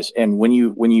 guys. And when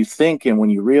you think and when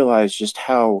you realize just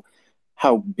how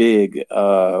big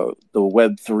the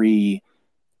Web3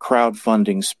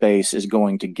 crowdfunding space is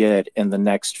going to get in the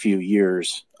next few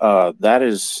years, that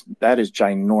is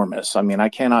ginormous. I mean,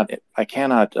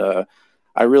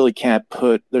 I really can't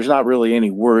there's not really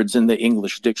any words in the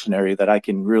English dictionary that I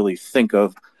can really think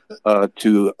of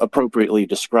to appropriately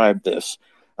describe this.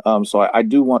 So I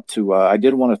did want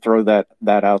to throw that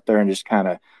out there and just kind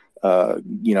of,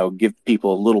 give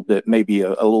people a little bit, maybe a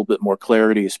little bit more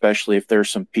clarity, especially if there's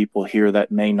some people here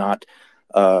that may not,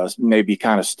 maybe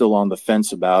kind of still on the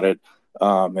fence about it.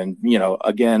 And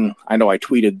again, I know I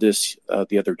tweeted this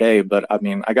the other day, but I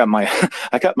mean, I got my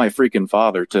freaking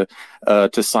father to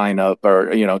sign up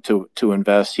or to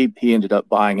invest. He ended up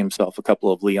buying himself a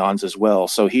couple of Leons as well,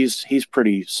 so he's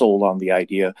pretty sold on the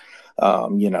idea.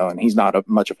 And he's not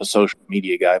much of a social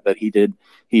media guy, but he did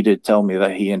tell me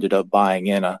that he ended up buying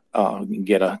in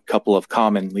get a couple of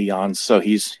common Leons. So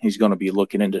he's going to be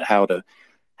looking into how to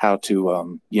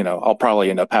I'll probably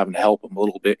end up having to help him a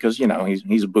little bit because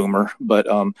he's a boomer. But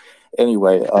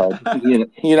anyway, you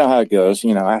know how it goes.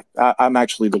 I'm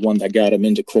actually the one that got him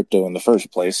into crypto in the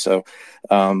first place. So,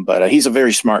 but he's a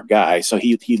very smart guy, so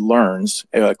he learns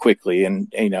quickly,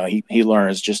 and he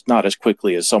learns just not as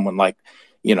quickly as someone like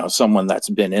someone that's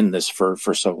been in this for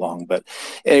so long. But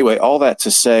anyway, all that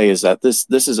to say is that this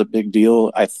is a big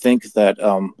deal. I think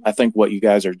what you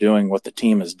guys are doing, what the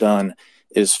team has done,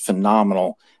 is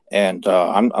phenomenal. And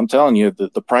I'm telling you,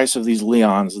 the price of these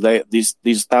Leons, these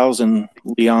 1,000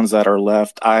 Leons that are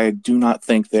left, I do not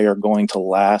think they are going to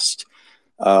last.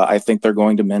 I think they're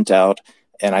going to mint out,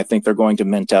 and I think they're going to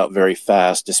mint out very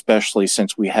fast, especially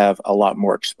since we have a lot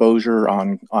more exposure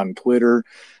on Twitter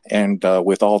and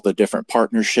with all the different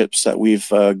partnerships that we've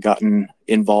gotten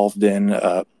involved in.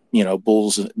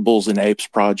 Bulls and Apes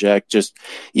project, just,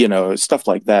 stuff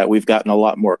like that. We've gotten a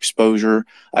lot more exposure.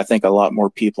 I think a lot more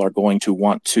people are going to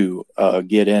want to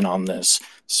get in on this.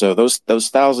 So those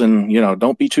 1,000,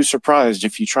 don't be too surprised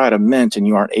if you try to mint and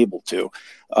you aren't able to.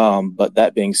 But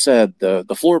that being said,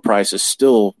 the floor price is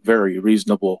still very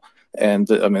reasonable. And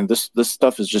this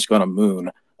stuff is just going to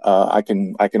moon. I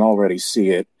can already see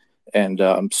it, and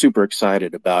I'm super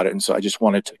excited about it. And so I just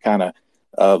wanted to kind of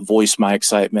voice my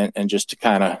excitement and just to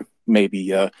kind of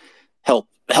maybe help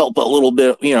a little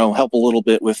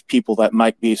bit with people that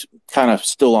might be kind of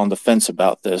still on the fence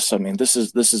about this. I mean, this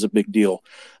is a big deal.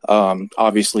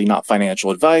 Obviously not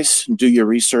financial advice. Do your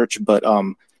research, but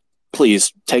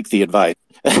please take the advice.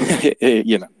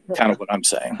 Kind of what I'm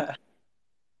saying.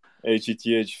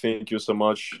 HETH, thank you so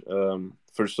much.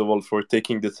 First of all, for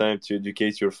taking the time to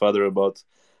educate your father about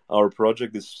our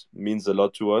project. This means a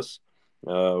lot to us.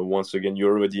 Once again, you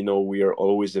already know we are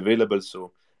always available.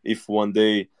 So if one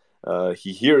day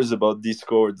he hears about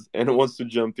Discord and wants to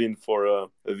jump in for a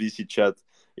VC chat,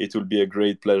 it will be a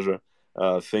great pleasure.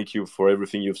 Thank you for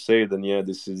everything you've said. And yeah,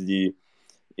 this is the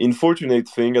unfortunate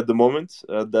thing at the moment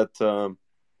that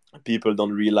people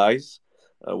don't realize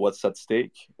what's at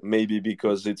stake. Maybe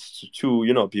because it's too,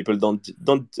 people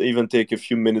don't even take a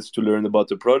few minutes to learn about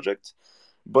the project.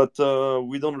 But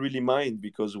we don't really mind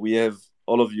because we have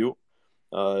all of you.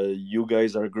 You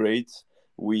guys are great.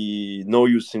 We know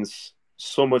you since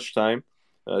so much time.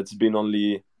 It's been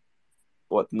only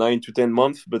 9 to 10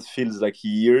 months, but feels like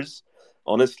years,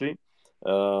 honestly.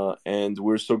 And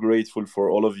we're so grateful for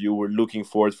all of you. We're looking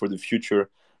forward for the future,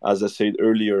 as I said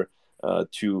earlier,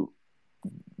 to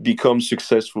become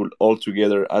successful all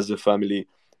together as a family,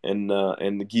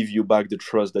 and give you back the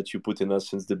trust that you put in us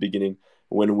since the beginning,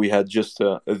 when we had just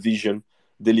a vision,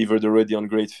 delivered already on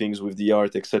great things with the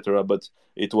art, etc. But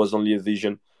it was only a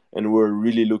vision, and we're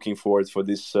really looking forward for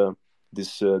this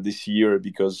year,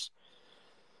 because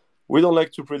we don't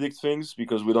like to predict things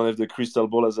because we don't have the crystal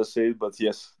ball, as I said. But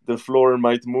yes, the floor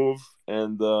might move,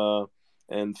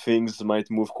 and things might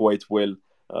move quite well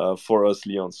for us,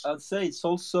 Leons. I'd say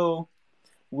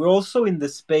we're also in the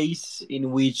space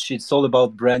in which it's all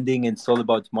about branding and it's all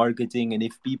about marketing. And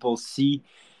if people see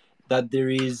that there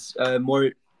is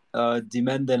more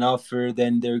demand than offer,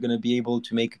 then they're going to be able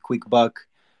to make a quick buck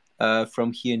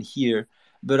from here and here.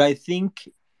 But I think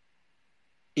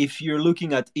if you're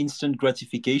looking at instant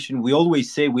gratification, we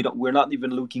always say we're not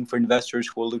even looking for investors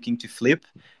who are looking to flip.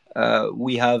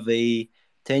 We have a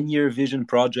 10-year vision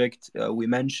project. We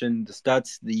mentioned the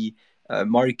stats. The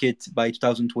market by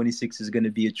 2026 is going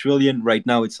to be $1 trillion. Right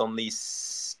now, it's only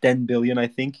 10 billion, I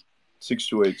think. 6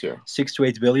 to 8, yeah. 6 to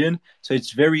 8 billion. So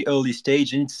it's very early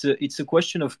stage, and it's a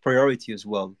question of priority as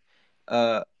well.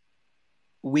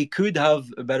 We could have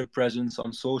a better presence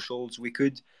on socials. We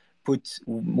could put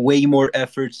way more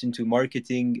efforts into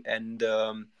marketing,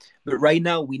 but right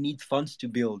now we need funds to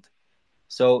build.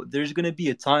 So there's going to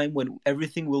be a time when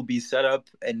everything will be set up,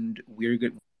 and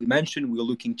we mentioned we're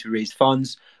looking to raise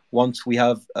funds once we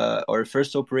have our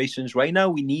first operations. Right now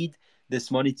we need this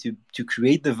money to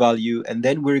create the value, and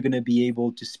then we're going to be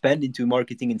able to spend into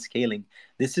marketing and scaling.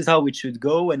 This is how it should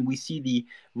go, and we see the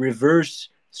reverse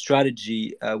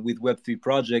strategy with Web3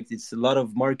 projects. It's a lot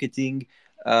of marketing.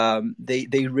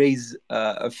 They raise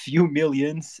a few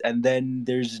millions, and then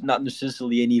there's not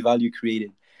necessarily any value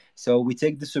created. So we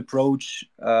take this approach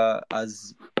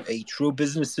as a true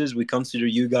businesses. We consider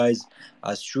you guys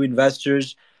as true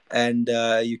investors, and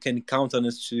you can count on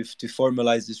us to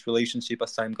formalize this relationship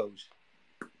as time goes.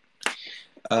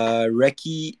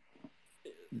 Reki,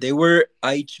 they were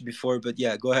Aich before, but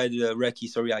yeah, go ahead, Reki.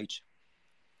 Sorry, Aich.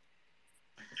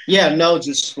 Yeah, no,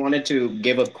 just wanted to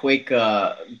give a quick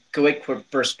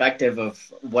perspective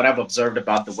of what I've observed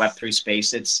about the Web3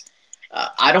 space. It's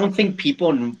I don't think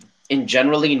people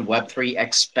generally in Web3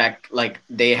 expect, like,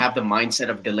 they have the mindset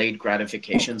of delayed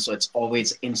gratification. So it's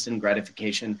always instant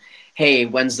gratification. Hey,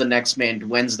 when's the next mint?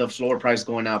 When's the floor price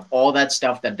going up? All that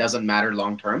stuff that doesn't matter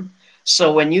long term.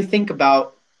 So when you think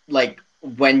about, like,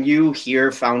 when you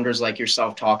hear founders like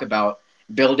yourself talk about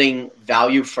building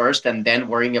value first and then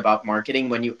worrying about marketing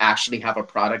when you actually have a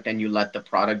product and you let the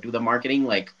product do the marketing,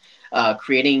 like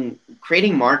creating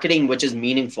marketing which is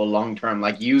meaningful long term,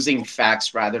 like using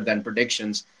facts rather than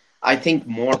predictions. I think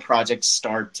more projects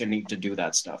start to need to do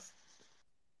that stuff.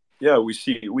 Yeah, we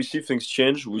see things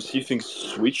change, we see things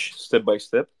switch step by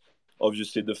step.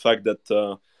 Obviously, the fact that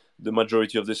the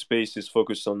majority of the space is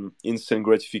focused on instant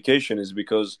gratification is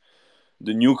because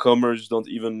the newcomers don't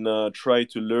even try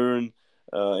to learn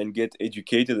and get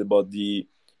educated about the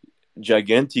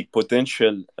gigantic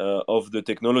potential of the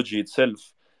technology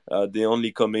itself. They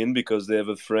only come in because they have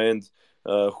a friend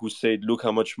who said, "Look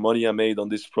how much money I made on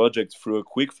this project through a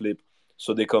quick flip."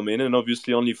 So they come in and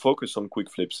obviously only focus on quick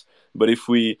flips. But if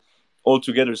we all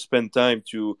together spend time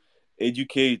to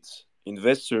educate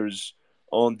investors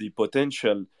on the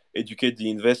potential, educate the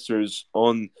investors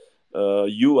on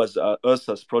you as us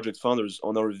as project founders,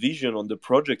 on our vision on the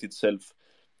project itself,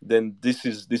 then this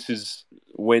is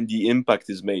when the impact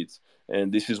is made,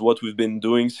 and this is what we've been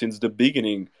doing since the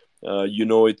beginning. You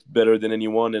know it better than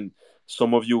anyone, and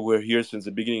some of you were here since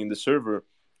the beginning in the server.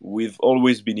 We've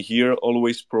always been here,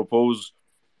 always propose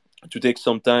to take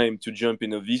some time to jump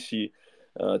in a VC,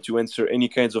 to answer any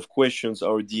kinds of questions.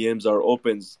 Our DMs are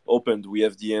opened. We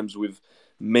have DMs with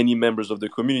many members of the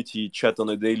community, chat on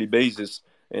a daily basis,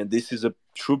 and this is a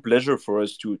true pleasure for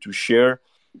us to share,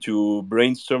 to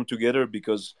brainstorm together,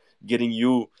 because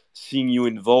seeing you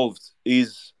involved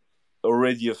is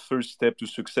already a first step to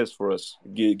success for us.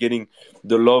 Getting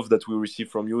the love that we receive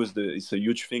from you is a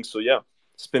huge thing. So yeah,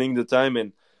 spending the time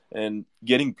and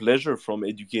getting pleasure from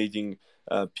educating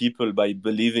people by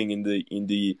believing in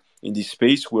the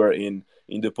space we're in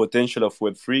the potential of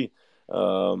Web3,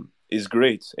 is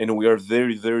great. And we are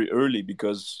very very early,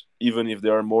 because even if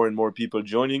there are more and more people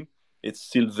joining, it's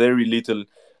still very little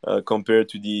compared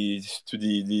to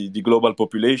the global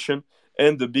population.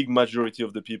 And the big majority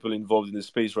of the people involved in the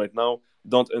space right now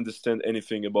don't understand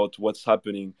anything about what's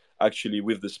happening actually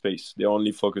with the space. They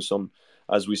only focus on,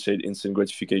 as we said, instant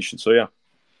gratification. So yeah,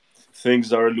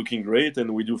 things are looking great,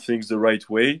 and we do things the right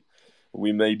way.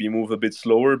 We maybe move a bit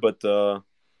slower, but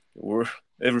we're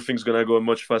everything's gonna go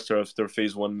much faster after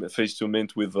phase 1, phase 2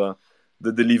 mint with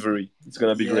the delivery. It's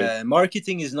gonna be great. Yeah,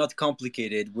 marketing is not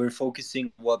complicated. We're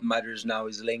focusing what matters now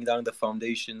is laying down the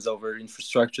foundations of our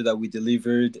infrastructure that we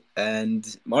delivered, and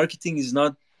marketing is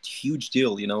not a huge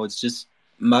deal. It's just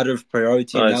a matter of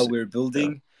priority. And now we're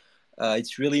building.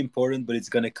 It's really important, but it's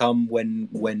gonna come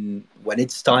when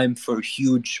it's time for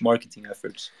huge marketing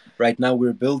efforts. Right now,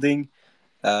 we're building,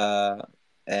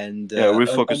 and Yeah, we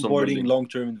focus on onboarding building.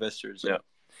 long-term investors. Yeah.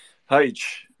 Hi,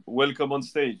 welcome on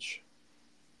stage.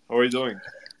 How are you doing?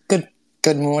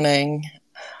 Good morning.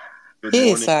 Good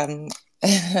Yes, morning.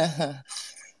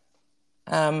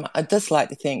 I'd just like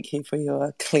to thank you for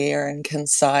your clear and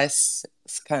concise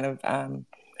kind of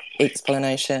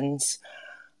explanations.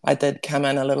 I did come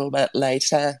in a little bit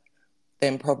later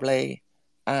than probably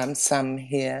some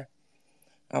here.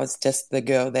 I was just the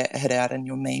girl that hid out in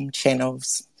your meme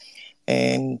channels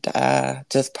and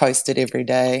just posted every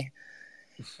day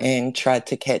and tried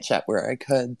to catch up where I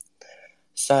could.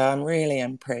 So I'm really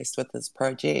impressed with this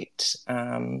project.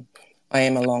 I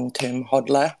am a long-term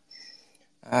hodler.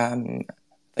 I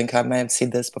think I may have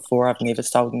said this before. I've never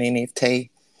sold an NFT.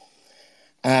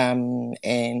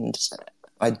 And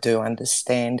I do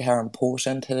understand how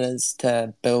important it is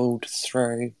to build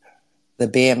through the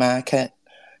bear market,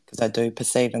 because I do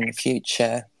perceive in the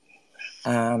future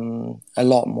a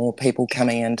lot more people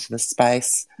coming into the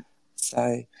space.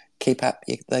 So keep up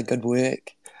the good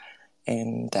work,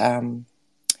 and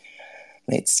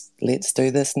let's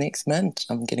do this next mint.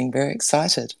 I'm getting very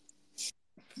excited.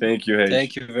 Thank you, H.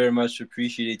 Thank you very much.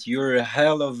 Appreciate it. You're a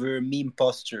hell of a meme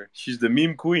poster. She's the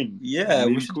meme queen. Yeah,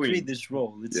 meme we should queen. create this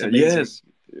role. It's amazing. Yes,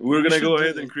 we're gonna go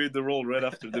ahead and create the role right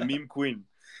after the meme queen.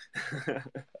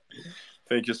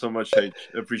 Thank you so much, H.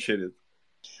 Appreciate it.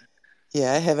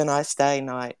 Yeah, have a nice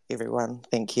night, everyone.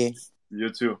 Thank you. You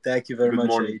too. Thank you very Good much,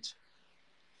 morning.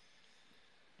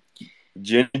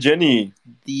 H. Jenny,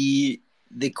 the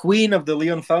queen of the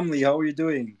Leon family. How are you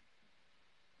doing?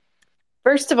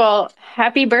 First of all,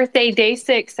 happy birthday, day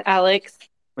 6, Alex.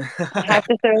 I have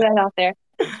to throw that out there.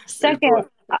 Second,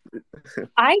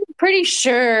 I'm pretty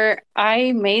sure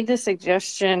I made the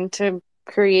suggestion to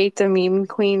create the meme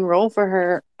queen role for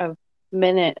her a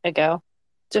minute ago.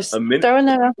 Just throwing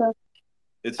that out there.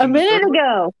 A minute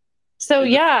ago. So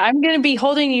yeah, I'm going to be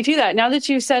holding you to that. Now that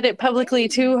you said it publicly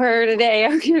to her today,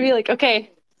 I'm going to be like, okay,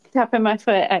 tapping my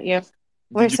foot at you.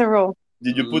 Where's the role?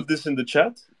 Did you put this in the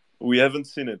chat? We haven't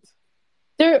seen it.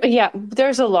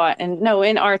 There's a lot,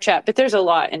 in our chat, but there's a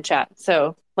lot in chat.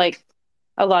 So like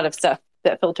a lot of stuff.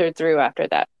 that filtered through after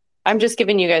that. I'm just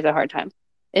giving you guys a hard time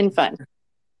in fun.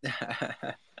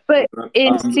 But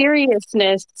in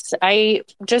seriousness, I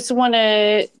just want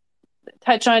to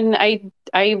touch on, I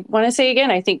want to say again,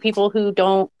 I think people who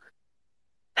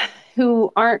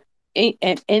aren't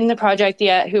in the project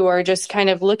yet, who are just kind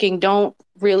of looking, don't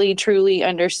really truly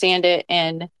understand it.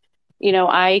 And,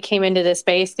 I came into this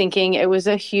space thinking it was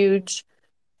a huge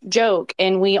joke,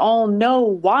 and we all know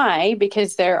why,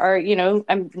 because there are,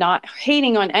 I'm not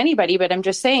hating on anybody, but I'm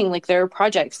just saying, like, there are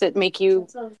projects that make you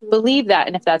believe that,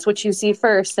 and if that's what you see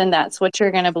first, then that's what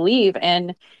you're going to believe.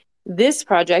 And this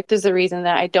project is the reason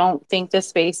that I don't think this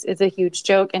space is a huge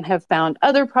joke, and have found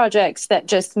other projects that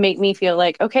just make me feel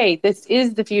like, okay, this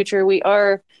is the future. We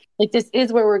are, like, this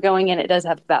is where we're going, and it does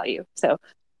have value. So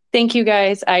thank you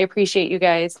guys. I appreciate you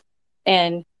guys,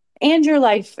 and your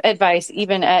life advice,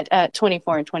 even at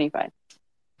 24 and 25.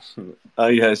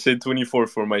 I said 24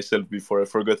 for myself before. I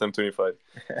forgot I'm 25.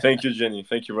 Thank you, Jenny.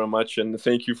 Thank you very much. And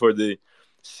thank you for the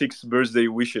 6 birthday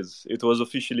wishes. It was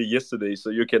officially yesterday,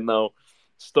 so you can now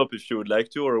stop if you would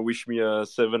like to, or wish me a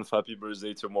 7th happy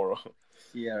birthday tomorrow.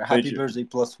 Yeah, happy birthday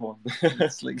 +1.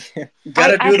 It's like,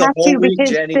 gotta do the whole week,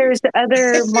 Jenny. There's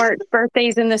other March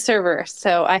birthdays in the server,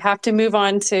 so I have to move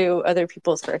on to other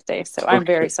people's birthdays. So I'm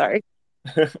very sorry.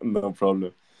 No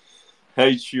problem.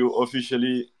 H, you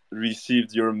officially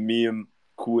received your meme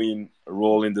queen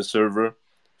role in the server.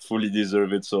 Fully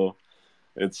deserve it. So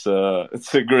it's a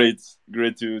great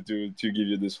to give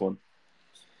you this one.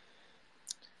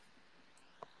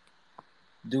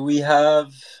 Do we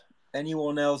have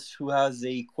anyone else who has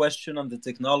a question on the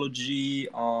technology,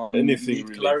 on anything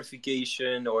really,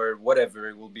 clarification or whatever?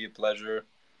 It will be a pleasure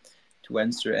to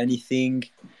answer anything.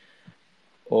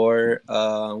 Or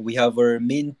we have our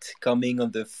mint coming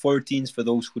on the 14th. For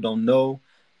those who don't know,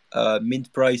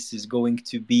 mint price is going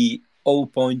to be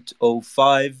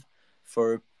 0.05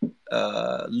 for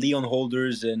Leon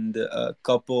holders and a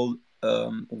couple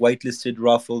whitelisted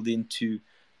raffled into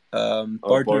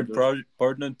partnered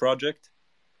project.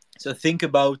 So think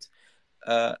about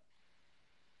the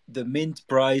mint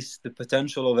price, the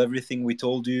potential of everything we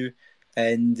told you,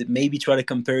 and maybe try to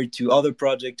compare it to other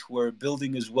projects who are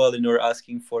building as well and are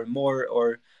asking for more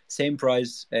or same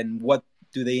price, and what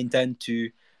do they intend to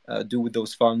do with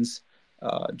those funds.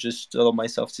 Just allow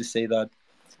myself to say that.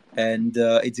 And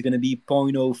it's going to be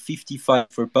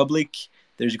 0.055 for public.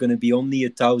 There's going to be only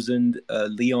 1,000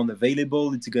 Leon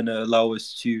available. It's going to allow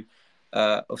us to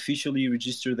officially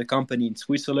register the company in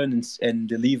Switzerland and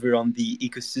deliver on the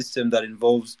ecosystem that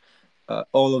involves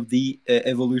all of the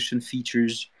evolution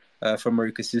features from our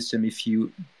ecosystem. If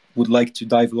you would like to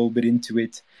dive a little bit into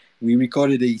it, we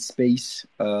recorded a space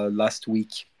last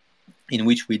week in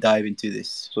which we dive into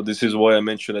this. So this is why I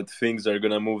mentioned that things are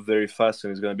going to move very fast,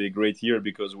 and it's going to be a great year,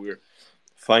 because we're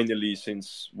finally,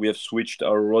 since we have switched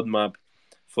our roadmap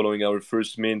following our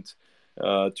first mint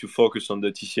to focus on the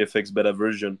TCFX beta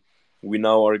version, we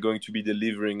now are going to be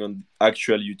delivering on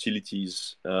actual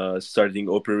utilities, starting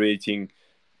operating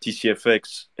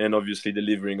TCFX, and obviously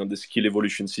delivering on the skill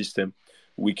evolution system.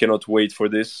 We cannot wait for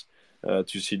this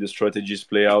to see the strategies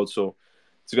play out. So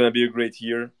it's going to be a great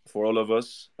year for all of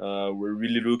us. We're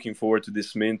really looking forward to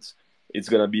this mint. It's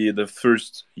going to be the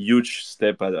first huge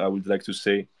step, I would like to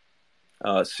say,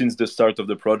 since the start of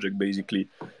the project, basically.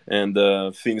 And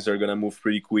things are going to move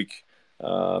pretty quick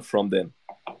from then.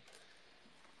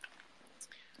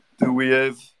 Do we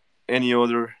have any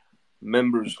other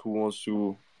members who wants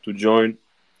to join,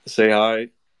 say hi,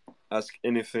 ask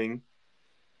anything?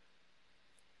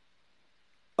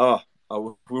 We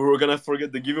were going to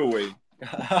forget the giveaway.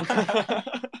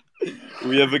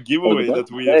 We have a giveaway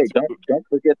that we have to... Don't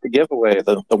forget the giveaway,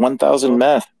 the 1,000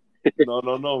 meth.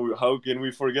 No. How can we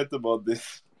forget about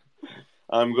this?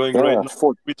 I'm going right now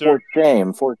for Twitter.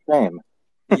 For shame.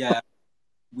 Yeah.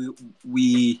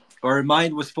 We our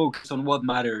mind was focused on what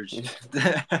matters.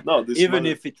 No, even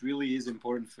if it really is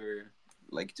important for,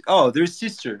 like, there's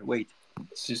sister. Wait,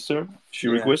 sister? She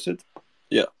requested?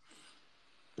 Yeah.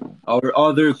 Our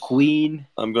other queen.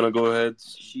 I'm gonna go ahead.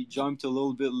 She jumped a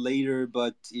little bit later,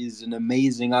 but is an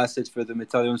amazing asset for the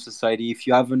Metallion Society. If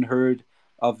you haven't heard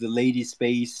of the Lady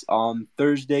Space on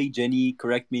Thursday, Jenny,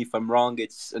 correct me if I'm wrong,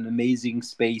 it's an amazing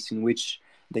space in which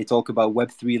they talk about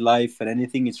Web3 life and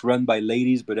anything. It's run by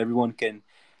ladies, but everyone can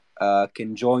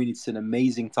join. It's an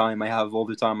amazing time. I have all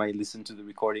the time. I listen to the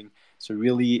recording. So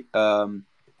really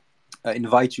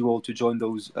invite you all to join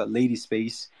those lady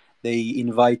space. They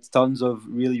invite tons of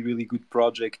really, really good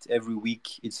projects every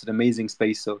week. It's an amazing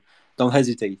space, so don't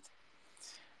hesitate.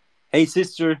 Hey,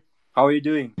 sister, how are you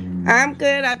doing? I'm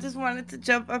good. I just wanted to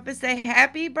jump up and say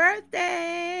happy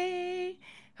birthday.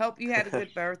 Hope you had a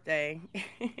good birthday.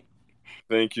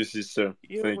 Thank you, sister.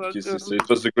 You're Thank you, sister. welcome. It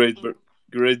was a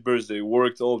great birthday.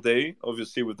 Worked all day,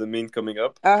 obviously with the mint coming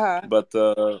up, Uh-huh. but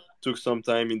took some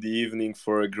time in the evening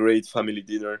for a great family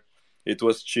dinner. It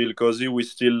was chill, cozy. We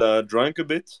still drank a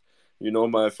bit. You know,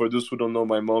 my for those who don't know,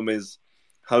 my mom is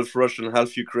half Russian,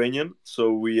 half Ukrainian,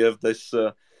 so we have this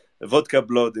vodka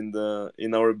blood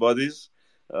in our bodies.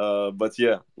 But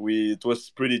yeah, we it was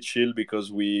pretty chill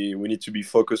because we need to be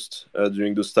focused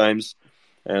during those times,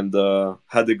 and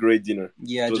had a great dinner.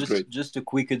 Yeah, It was great. just a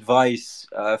quick advice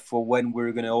for when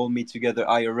we're gonna all meet together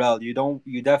IRL.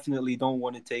 You definitely don't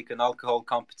want to take an alcohol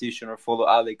competition or follow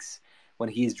Alex when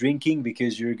he's drinking,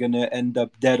 because you're gonna end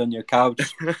up dead on your couch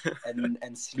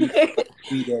and sleep for like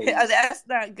 3 days. That's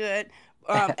not good.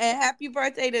 And happy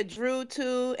birthday to Drew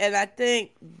too. And I think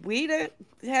Weta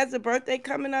has a birthday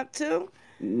coming up too.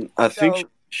 I think So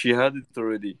she had it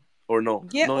already, or no?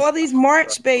 yeah, No. all these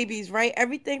March babies, right?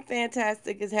 Everything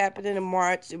fantastic is happening in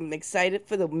March. I'm excited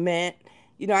for the mint.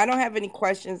 You know, I don't have any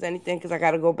questions, anything, because I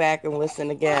got to go back and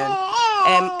listen again.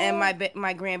 And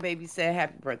my grandbaby said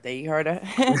happy birthday. You heard her.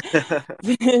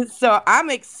 So I'm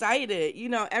excited. You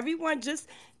know, everyone just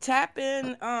tap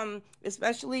in,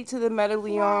 especially to the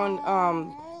Medallion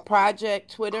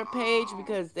project Twitter page,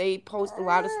 because they post a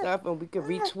lot of stuff and we could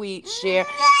retweet, share.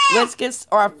 Let's get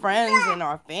our friends and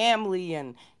our family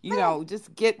and, you know,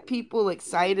 just get people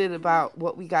excited about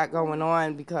what we got going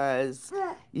on, because,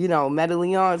 you know,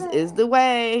 Medallions is the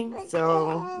way.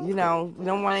 So, you know, we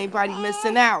don't want anybody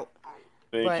missing out.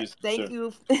 Thank you, But thank sister.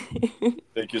 you.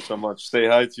 Thank you so much. Say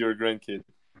hi to your grandkid.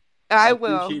 I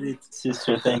appreciate will. it,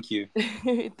 sister. Thank you.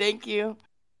 Thank you.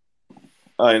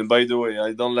 And by the way,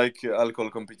 I don't like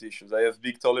alcohol competitions. I have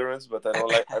big tolerance, but I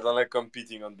don't like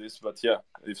competing on this. But yeah,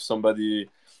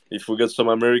 if we get some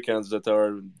Americans that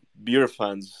are beer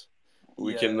fans,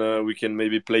 Yeah. we can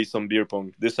maybe play some beer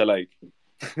pong. This I like.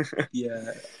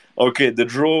 Yeah. Okay, the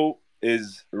draw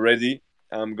is ready.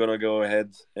 I'm gonna go ahead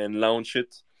and launch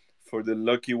it for the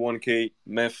lucky 1K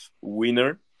MEF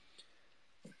winner,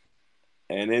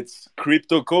 and it's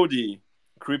Crypto Cody.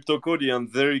 Crypto Cody, I'm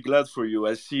very glad for you.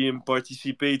 I see him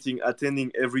participating,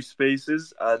 attending every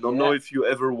spaces. I don't know Yeah. if you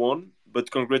ever won, but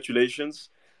congratulations.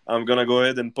 I'm gonna go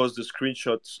ahead and post the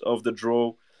screenshots of the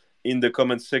draw in the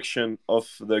comment section of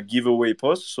the giveaway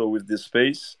post. So with this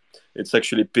space, it's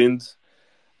actually pinned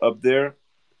up there.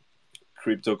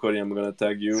 Crypto Cody, I'm gonna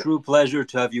tag you. True pleasure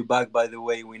to have you back, by the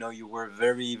way. We know you were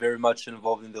very, very much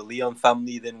involved in the Leon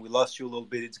family. Then we lost you a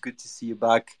little bit. It's good to see you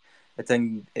back,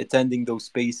 attending those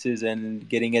spaces and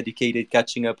getting educated,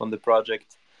 catching up on the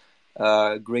project.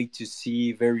 Great to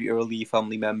see very early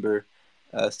family member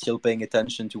still paying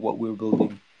attention to what we're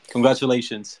building.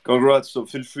 Congratulations. Congrats. So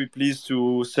feel free, please,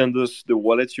 to send us the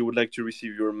wallet you would like to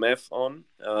receive your MEF on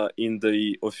in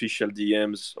the official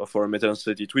DMs of our Meta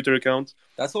Uncertainty Twitter account.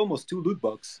 That's almost 2 loot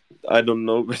box. I don't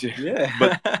know, but Yeah.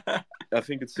 but I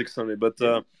think it's 600. But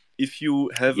if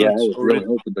you haven't Yeah, I was already, really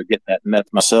hoping to get that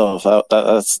meth myself.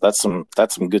 That's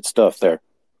some good stuff there.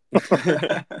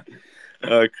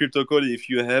 Crypto Cody, if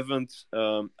you haven't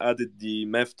added the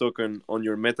MEF token on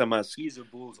your MetaMask, He's a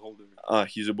Bulls holder.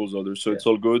 he's a Bulls holder, so it's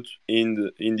all good.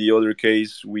 In the other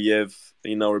case, we have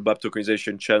in our BAP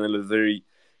tokenization channel a very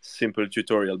simple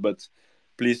tutorial. But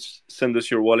please send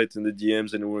us your wallet in the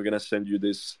DMs, and we're gonna send you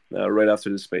this right after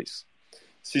the space.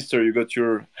 Sister, you got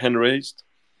your hand raised.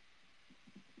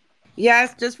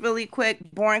 Yes, just really quick.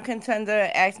 Born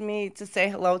Contender asked me to say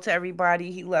hello to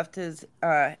everybody. He left his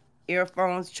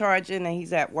earphones charging and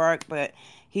he's at work, but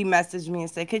he messaged me and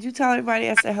said, could you tell everybody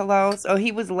I said hello? So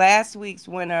he was last week's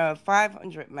winner of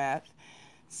 500 math.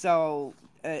 So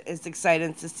it's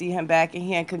exciting to see him back in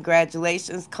here. And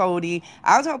congratulations, Cody.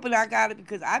 I was hoping I got it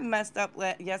because I messed up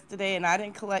yesterday and I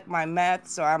didn't collect my math.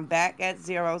 So I'm back at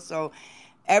 0. So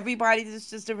everybody, this is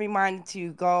just a reminder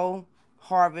to go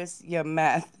harvest your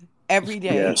meth every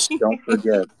day. Yes, don't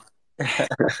forget.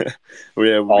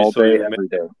 we all saw day, your every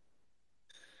day.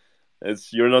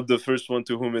 You're not the first one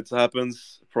to whom it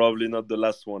happens. Probably not the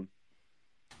last one.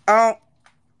 Oh.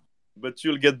 But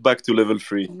you'll get back to level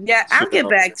 3. Yeah, I'll get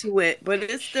back to it. But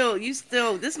it's still,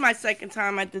 this is my second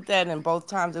time I did that, and both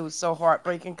times it was so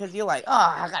heartbreaking because you're like,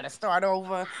 oh, I got to start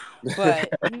over. But,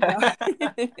 you know,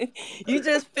 you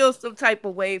just feel some type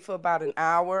of way for about an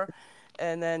hour.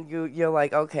 And then you're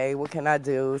like, okay, what can I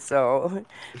do? So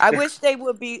I wish they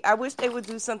would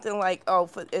do something like,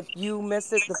 if you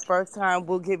miss it the first time,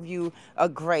 we'll give you a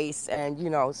grace and, you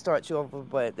know, start you over.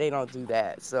 But they don't do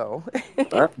that. So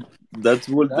that's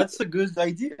a good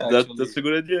idea. That's a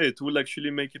good idea. It will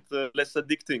actually make it less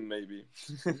addicting, maybe.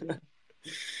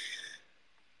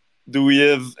 Do we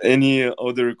have any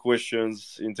other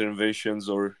questions, interventions,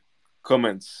 or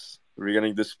comments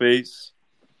regarding the space?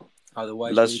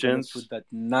 Otherwise, Last we're gonna chance. put that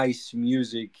nice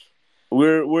music.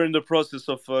 We're in the process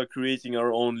of creating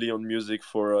our own Leon music.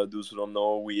 For those who don't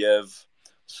know, we have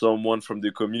someone from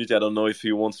the community. I don't know if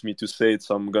he wants me to say it,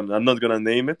 so I'm not gonna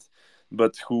name it,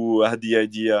 but who had the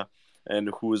idea and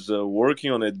who's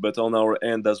working on it. But on our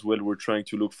end as well, we're trying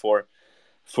to look for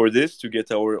this to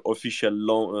get our official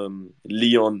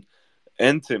Leon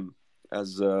anthem,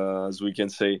 as we can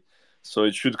say. So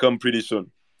it should come pretty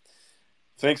soon.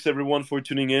 Thanks everyone for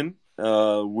tuning in.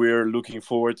 We're looking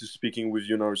forward to speaking with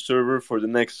you on our server for the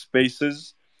next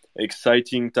spaces.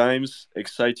 Exciting times,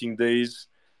 exciting days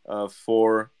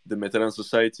for the Metalan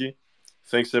Society.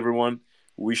 Thanks everyone.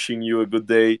 Wishing you a good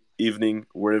day, evening,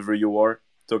 wherever you are.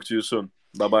 Talk to you soon.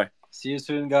 Bye bye. See you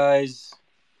soon, guys.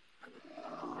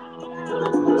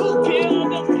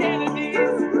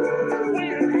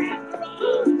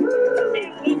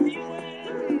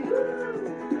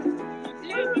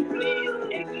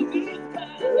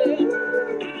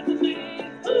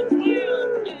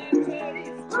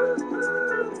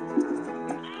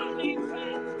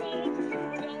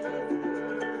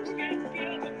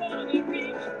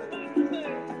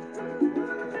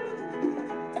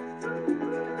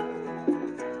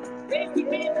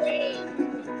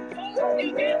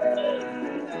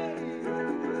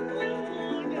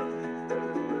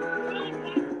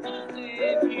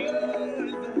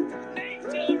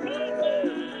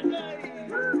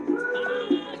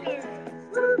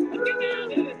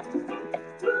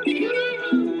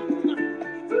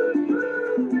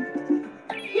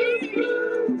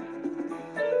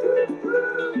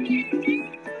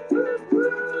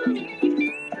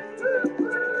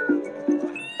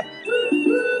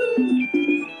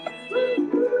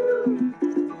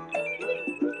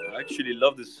 I actually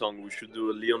love this song. We should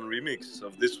do a Leon remix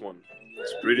of this one.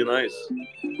 It's pretty nice.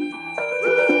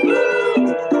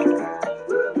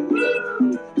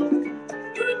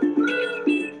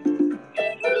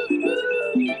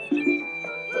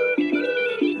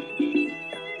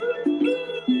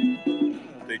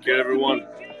 Take care, everyone.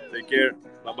 Take care.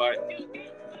 Bye bye.